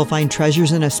Valley. You'll find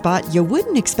treasures in a spot you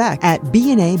wouldn't expect at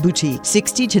B&A Boutique.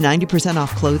 60 to 90%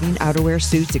 off clothing, outerwear,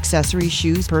 suits, accessories,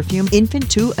 shoes, perfume, infant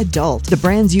to adult. The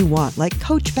brands you want, like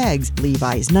Coach bags,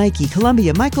 Levi's, Nike,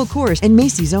 Columbia, Michael Kors, and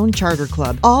Macy's own Charter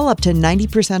Club. All up to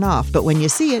 90% off, but when you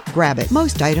see it, grab it.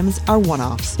 Most items are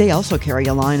one-offs. They also carry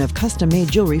a line of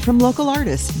custom-made jewelry from local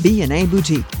artists. B&A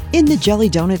Boutique in the Jelly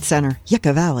Donut Center,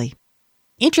 Yucca Valley.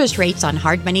 Interest rates on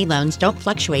hard money loans don't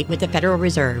fluctuate with the Federal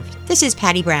Reserve. This is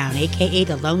Patty Brown, aka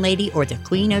the Loan Lady or the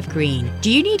Queen of Green.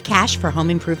 Do you need cash for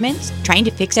home improvements? Trying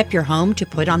to fix up your home to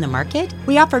put on the market?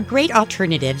 We offer great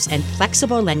alternatives and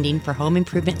flexible lending for home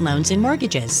improvement loans and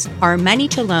mortgages. Our money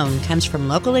to loan comes from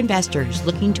local investors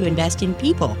looking to invest in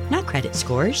people, not credit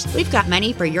scores. We've got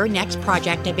money for your next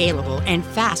project available and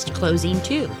fast closing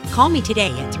too. Call me today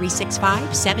at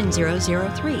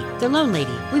 365-7003. The Loan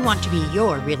Lady. We want to be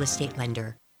your real estate lender.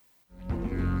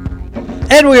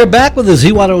 And we are back with the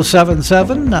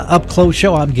Z1077 Up Close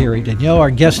Show. I'm Gary Daigneault.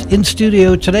 Our guest in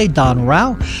studio today, Don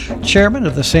Rao, Chairman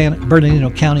of the San Bernardino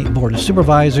County Board of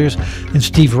Supervisors, and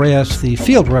Steve Reyes, the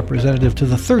field representative to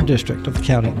the 3rd District of the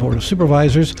County Board of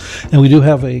Supervisors. And we do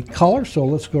have a caller, so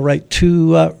let's go right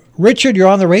to Richard. You're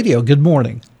on the radio. Good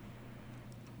morning.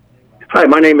 Hi,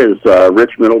 my name is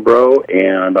Rich Middlebrough,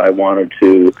 and I wanted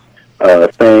to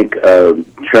thank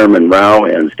Chairman Rao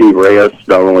and Steve Reyes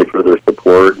not only for their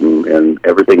support and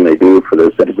everything they do for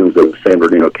the citizens of San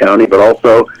Bernardino County, but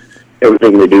also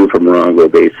everything they do for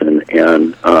Morongo Basin.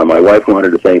 And my wife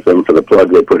wanted to thank them for the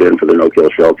plug they put in for the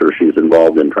no-kill shelter. She's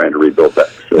involved in trying to rebuild that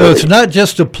facility. No, it's not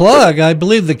just a plug. I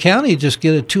believe the county just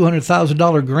get a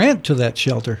 $200,000 grant to that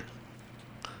shelter.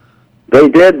 They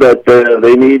did, but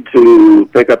they need to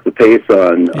pick up the pace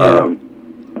on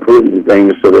prudent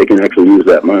things so they can actually use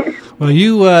that money. Well,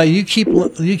 you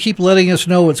keep letting us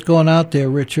know what's going out there,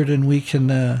 Richard, and we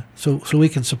can so we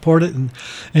can support it.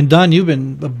 And Don, you've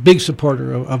been a big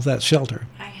supporter of that shelter.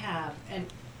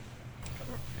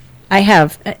 I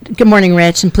have. Good morning,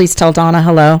 Rich, and please tell Donna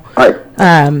hello. Hi.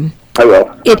 I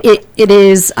will. It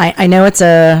is. I know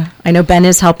I know Ben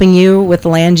is helping you with the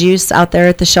land use out there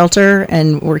at the shelter,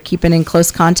 and we're keeping in close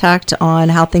contact on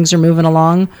how things are moving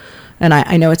along. And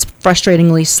I know it's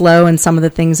frustratingly slow, and some of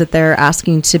the things that they're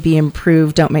asking to be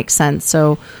improved don't make sense.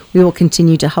 So we will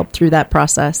continue to help through that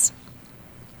process.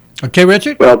 Okay,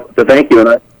 Richard? Well, thank you.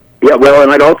 And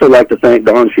I'd also like to thank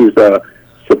Dawn. She's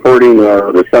supporting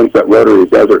the Sunset Rotary's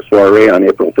Desert Soiree on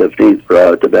April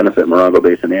 15th to benefit Morongo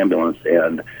Basin Ambulance.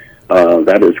 And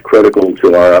that is critical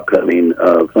to our upcoming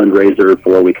fundraiser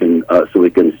so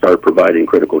we can start providing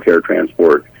critical care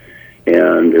transport.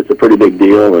 And it's a pretty big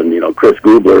deal. And, Chris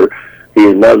Gubler,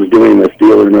 he loves doing this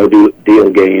deal or no deal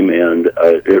game, and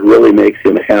it really makes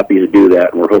him happy to do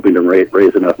that. And we're hoping to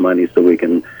raise enough money so we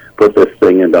can put this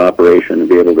thing into operation and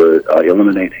be able to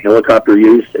eliminate helicopter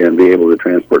use and be able to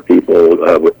transport people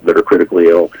that are critically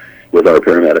ill with our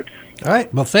paramedics. All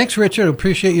right. Well, thanks, Richard.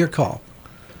 Appreciate your call.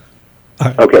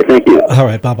 Right. Okay, thank you. All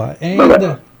right, bye-bye. And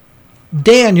bye-bye.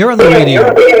 Dan, you're on the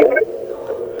radio.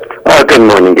 Good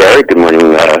morning, Gary. Good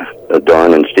morning,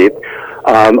 Dawn and Steve.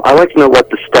 I'd like to know what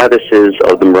the status is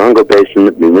of the Morongo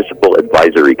Basin Municipal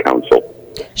Advisory Council.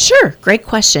 Sure, great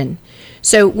question.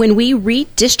 So when we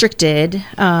redistricted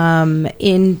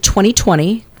in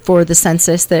 2020 for the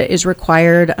census that is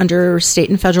required under state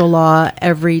and federal law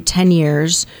every 10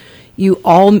 years,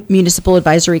 all municipal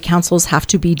advisory councils have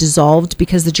to be dissolved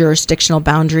because the jurisdictional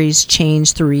boundaries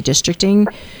change through redistricting.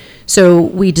 So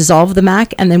we dissolved the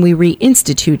MAC and then we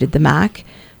reinstituted the MAC.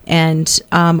 And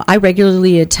I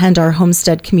regularly attend our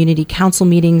Homestead Community Council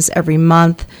meetings every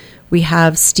month. We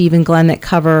have Steve and Glenn that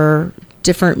cover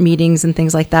different meetings and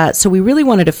things like that. So we really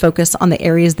wanted to focus on the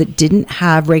areas that didn't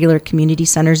have regular community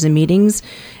centers and meetings,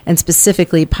 and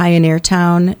specifically Pioneer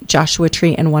Town, Joshua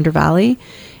Tree, and Wonder Valley.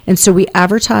 And so we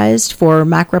advertised for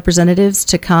MAC representatives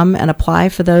to come and apply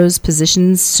for those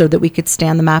positions so that we could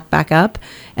stand the map back up.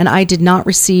 And I did not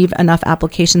receive enough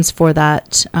applications for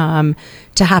that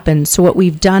to happen. So what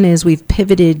we've done is we've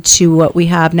pivoted to what we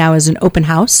have now as an open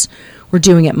house. We're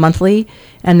doing it monthly.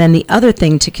 And then the other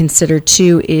thing to consider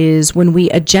too is when we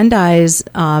agendize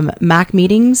MAC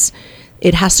meetings,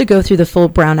 it has to go through the full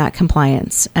Brown Act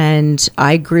compliance. And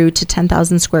I grew to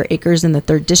 10,000 square acres in the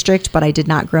 3rd district, but I did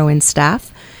not grow in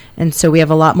staff. And so we have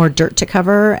a lot more dirt to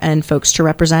cover and folks to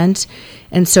represent.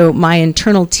 And so my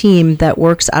internal team that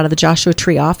works out of the Joshua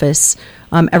Tree office,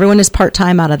 everyone is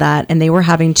part-time out of that, and they were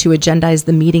having to agendize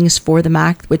the meetings for the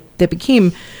MAC, that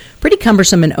became pretty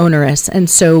cumbersome and onerous. And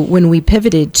so when we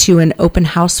pivoted to an open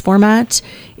house format,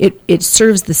 it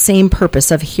serves the same purpose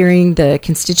of hearing the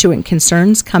constituent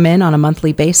concerns come in on a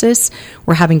monthly basis.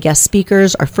 We're having guest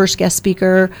speakers. Our first guest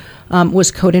speaker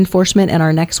was code enforcement, and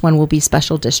our next one will be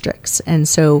special districts. And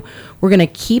so we're going to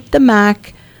keep the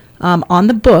MAC on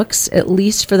the books, at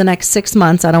least for the next 6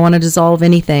 months. I don't want to dissolve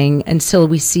anything until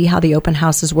we see how the open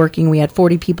house is working. We had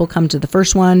 40 people come to the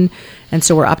first one, and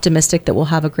so we're optimistic that we'll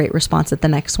have a great response at the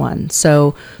next one.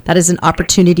 So that is an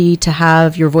opportunity to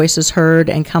have your voices heard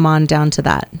and come on down to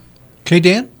that. Okay,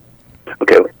 Dan?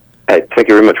 Okay. Thank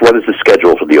you very much. What is the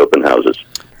schedule for the open houses?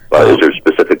 Is there a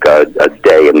specific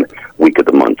day and week of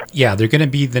the month? Yeah, they're going to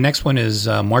be, the next one is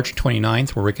March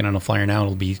 29th. We're working on a flyer now.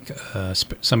 It'll be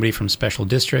somebody from special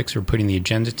districts. We're putting the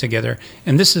agenda together.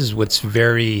 And this is what's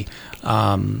very,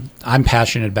 I'm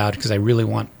passionate about, because I really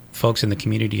want folks in the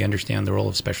community to understand the role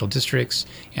of special districts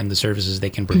and the services they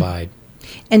can provide.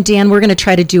 And Dan, we're going to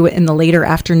try to do it in the later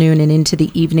afternoon and into the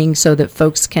evening so that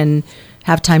folks can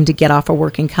have time to get off of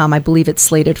work and come. I believe it's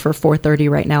slated for 4:30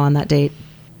 right now on that date.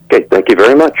 Okay, thank you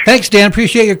very much. Thanks, Dan.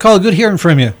 Appreciate your call. Good hearing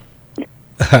from you.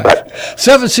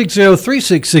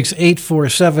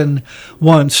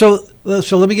 760-366-8471. So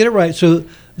let me get it right. So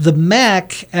the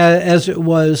MAC, as it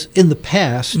was in the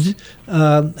past,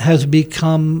 has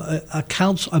become a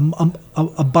council,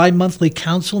 a bi-monthly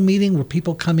council meeting where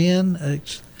people come in.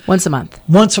 Once a month.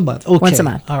 Once a month. Okay. Once a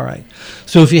month. All right.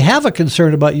 So if you have a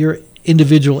concern about your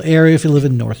individual area, if you live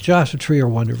in North Joshua Tree or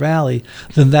Wonder Valley,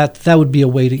 then that would be a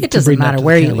way to It doesn't matter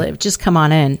where you live. Just come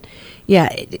on in. Yeah.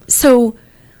 So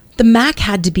the MAC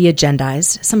had to be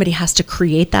agendized. Somebody has to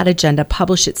create that agenda,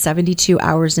 publish it 72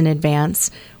 hours in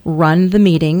advance, run the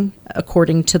meeting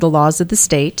according to the laws of the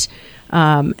state,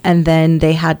 and then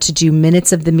they had to do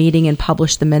minutes of the meeting and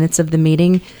publish the minutes of the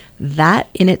meeting. That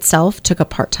in itself took a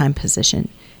part-time position.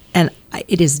 And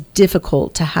it is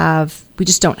difficult to have, we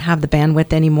just don't have the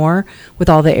bandwidth anymore with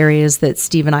all the areas that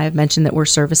Steve and I have mentioned that we're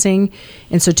servicing.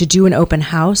 And so to do an open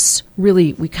house,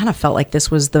 really, we kind of felt like this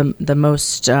was the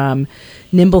most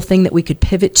nimble thing that we could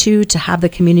pivot to have the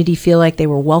community feel like they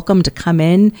were welcome to come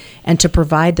in and to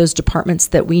provide those departments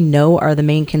that we know are the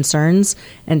main concerns,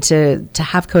 and to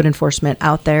have code enforcement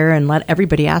out there and let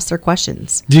everybody ask their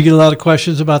questions. Do you get a lot of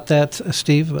questions about that,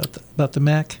 Steve, about the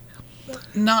MAC?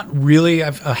 Not really.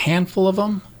 I've a handful of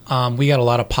them. We got a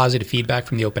lot of positive feedback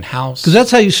from the open house. Because that's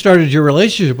how you started your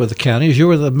relationship with the county, is you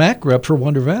were the MAC rep for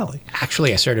Wonder Valley.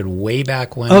 Actually, I started way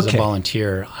back when as a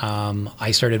volunteer.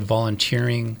 I started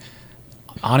volunteering,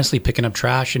 honestly picking up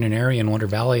trash in an area in Wonder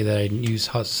Valley that I knew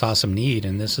saw some need,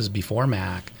 and this is before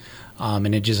MAC.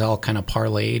 And it just all kind of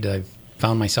parlayed. I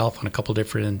found myself on a couple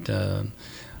different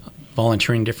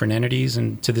volunteering different entities,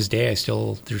 and to this day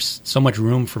there's so much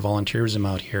room for volunteerism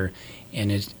out here. And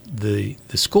the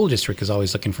school district is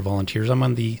always looking for volunteers. I'm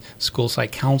on the school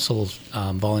site council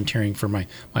volunteering for my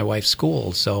wife's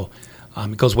school. So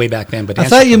it goes way back then. But I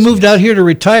thought you moved out here to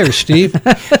retire, Steve.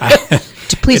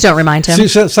 Please don't remind him.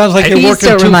 Sounds like you're working.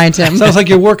 Don't remind him. Sounds like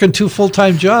you're working 2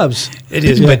 full-time jobs. It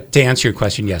is, but to answer your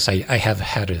question, yes, I have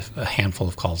had a handful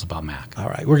of calls about MAC. All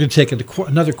right, we're going to take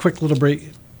another quick little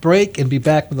break and be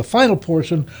back with the final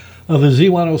portion of the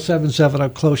Z1077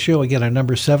 Up Close show. Again, our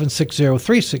number is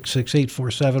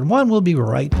 760-366-8471. We'll be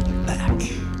right back.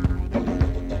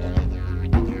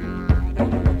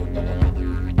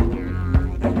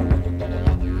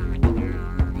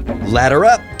 Ladder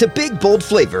up to big, bold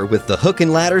flavor with the Hook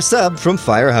and Ladder Sub from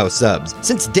Firehouse Subs.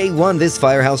 Since day one, this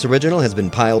Firehouse original has been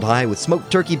piled high with smoked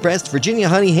turkey breast, Virginia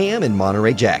honey ham, and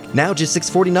Monterey Jack. Now just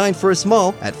 $6.49 for a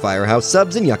small at Firehouse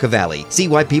Subs in Yucca Valley. See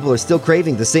why people are still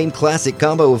craving the same classic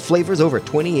combo of flavors over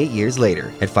 28 years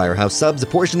later. At Firehouse Subs, a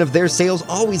portion of their sales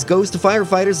always goes to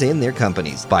firefighters and their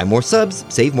companies. Buy more subs,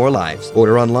 save more lives.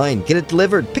 Order online, get it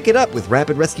delivered, pick it up with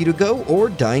Rapid Rescue to Go, or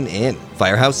dine in.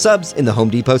 Firehouse Subs in the Home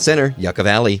Depot Center, Yucca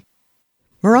Valley.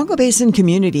 Morongo Basin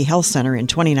Community Health Center in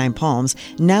 29 Palms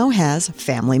now has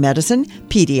family medicine,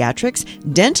 pediatrics,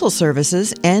 dental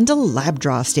services, and a lab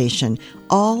draw station,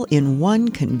 all in one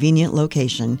convenient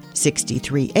location,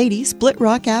 6380 Split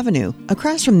Rock Avenue,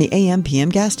 across from the AM/PM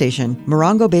gas station.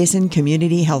 Morongo Basin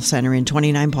Community Health Center in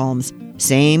 29 Palms.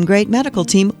 Same great medical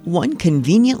team, one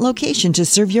convenient location to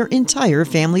serve your entire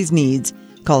family's needs.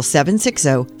 Call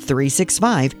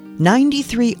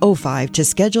 760-365-9305 to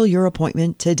schedule your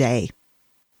appointment today.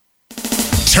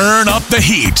 Turn up the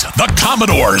heat. The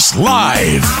Commodores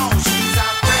live.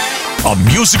 A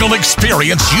musical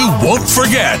experience you won't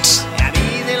forget.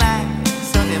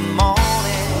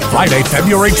 Friday,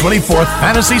 February 24th,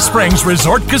 Fantasy Springs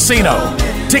Resort Casino.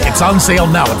 Tickets on sale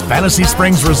now at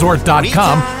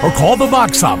FantasySpringsResort.com or call the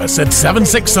box office at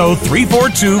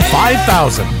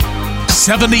 760-342-5000.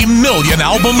 70 million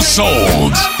albums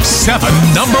sold. 7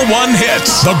 #1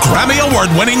 hits. The Grammy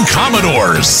Award-winning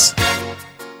Commodores.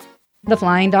 The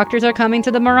Flying Doctors are coming to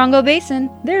the Morongo Basin.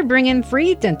 They're bringing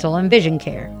free dental and vision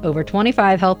care. Over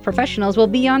 25 health professionals will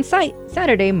be on site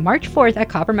Saturday, March 4th at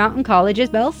Copper Mountain College's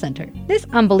Bell Center. This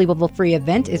unbelievable free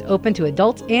event is open to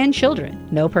adults and children.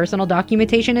 No personal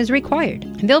documentation is required.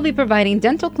 They'll be providing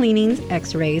dental cleanings,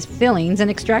 x-rays, fillings,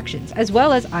 and extractions, as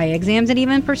well as eye exams and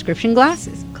even prescription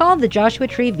glasses. Call the Joshua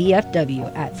Tree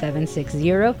VFW at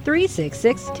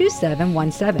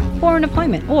 760-366-2717 for an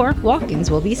appointment, or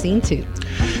walk-ins will be seen too.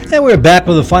 And we're back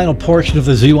with the final portion of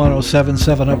the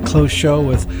Z1077 Up Close show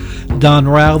with Don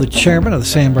Rao, the chairman of the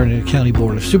San Bernardino County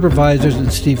Board of Supervisors,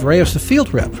 and Steve Reyes, the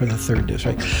field rep for the 3rd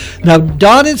District. Now,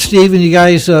 Don and Steve, when you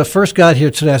guys first got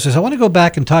here today, I said, I want to go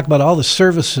back and talk about all the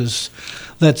services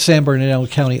that San Bernardino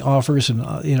County offers, and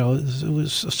it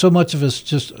was so much of it's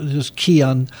just key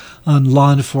on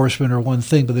law enforcement or one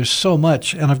thing, but there's so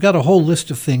much, and I've got a whole list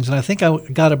of things, and I think I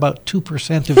got about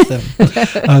 2% of them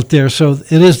out there. So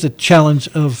it is the challenge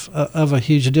of a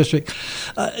huge district.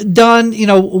 Don,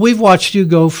 we've watched you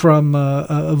go from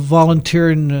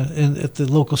volunteering at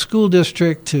the local school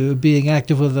district to being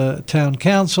active with the town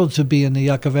council to being the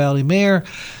Yucca Valley mayor,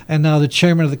 and now the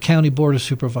chairman of the county board of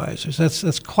supervisors.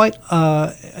 That's quite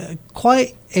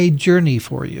a journey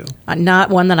for you. Not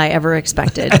one that I ever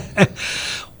expected.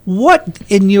 What,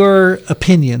 in your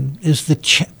opinion, is the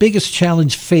biggest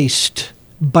challenge faced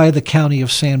by the county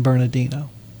of San Bernardino?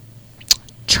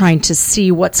 Trying to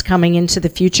see what's coming into the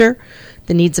future,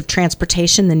 the needs of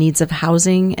transportation, the needs of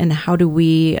housing, and how do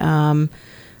we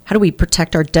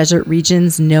protect our desert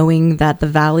regions, knowing that the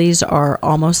valleys are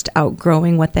almost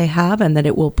outgrowing what they have and that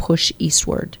it will push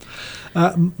eastward.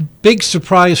 Big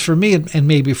surprise for me, and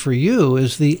maybe for you,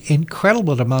 is the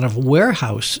incredible amount of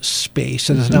warehouse space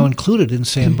that is now included in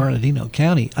San Bernardino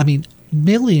County. I mean,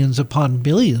 millions upon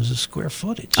millions of square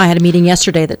footage. I had a meeting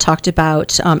yesterday that talked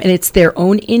about, and it's their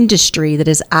own industry that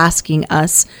is asking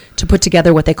us to put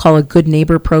together what they call a Good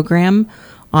Neighbor program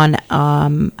on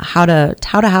how to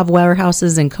have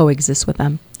warehouses and coexist with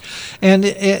them.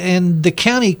 And the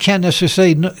county can't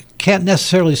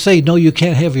necessarily say no, you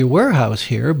can't have your warehouse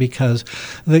here, because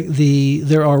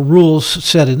there are rules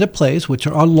set into place, which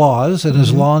are laws, and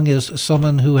as long as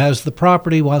someone who has the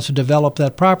property wants to develop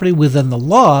that property within the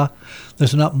law,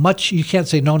 there's not much. You can't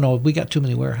say no, we got too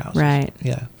many warehouses. Right.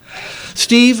 Yeah.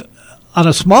 Steve, on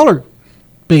a smaller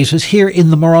basis here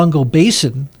in the Morongo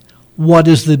Basin, what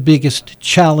is the biggest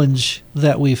challenge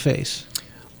that we face?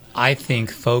 I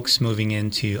think folks moving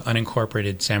into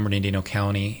unincorporated San Bernardino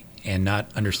County and not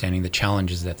understanding the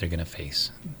challenges that they're going to face.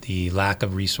 The lack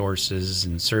of resources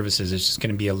and services is just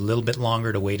going to be a little bit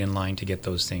longer to wait in line to get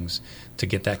those things, to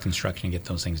get that construction and get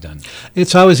those things done.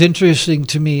 It's always interesting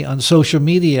to me on social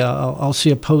media. I'll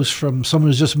see a post from someone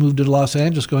who's just moved to Los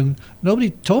Angeles going, nobody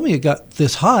told me it got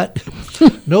this hot.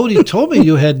 Nobody told me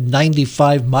you had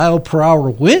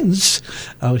 95-mile-per-hour winds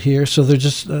out here. So they're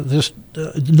just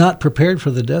not prepared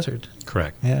for the desert.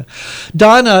 Correct. Yeah.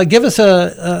 Don, give us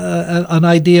an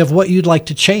idea of what you'd like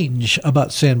to change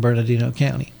about San Bernardino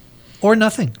County, or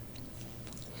nothing.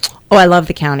 Oh, I love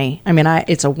the county. I mean,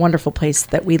 it's a wonderful place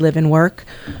that we live and work.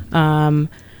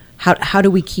 How do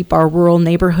we keep our rural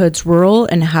neighborhoods rural,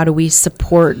 and how do we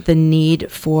support the need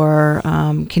for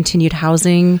continued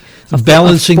housing,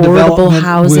 balancing affordable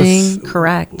housing?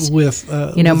 Correct. With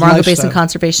Morongo Basin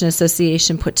Conservation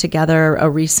Association put together a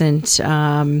recent.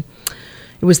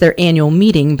 It was their annual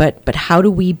meeting, but how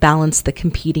do we balance the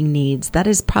competing needs? That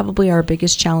is probably our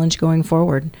biggest challenge going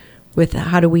forward. With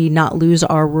how do we not lose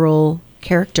our rural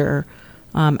character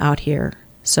out here?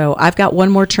 So I've got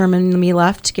one more term in me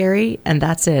left, Gary, and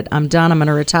that's it. I'm done. I'm going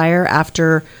to retire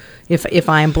after, if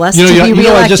I am blessed to be reelected.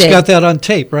 I just got that on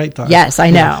tape, right, Don? Yes,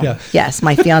 I know. Yeah. Yes,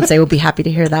 my fiance will be happy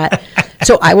to hear that.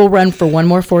 So I will run for one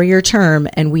more 4-year term,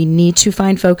 and we need to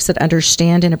find folks that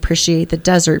understand and appreciate the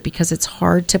desert, because it's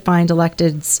hard to find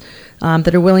electeds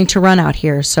that are willing to run out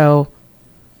here. So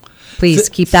please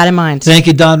keep that in mind. Thank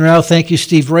you, Don Rao. Thank you,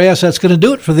 Steve Reyes. That's going to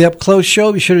do it for the Up Close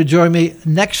show. Be sure to join me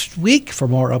next week for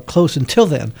more Up Close. Until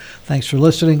then, thanks for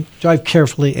listening. Drive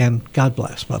carefully, and God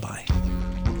bless. Bye-bye.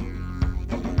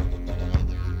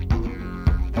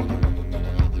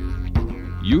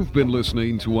 You've been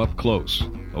listening to Up Close.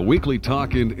 a weekly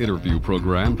talk and interview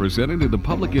program presented in the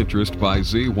public interest by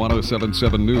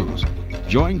Z1077 News.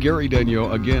 Join Gary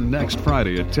Daigneault again next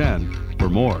Friday at 10 for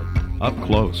more Up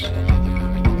Close.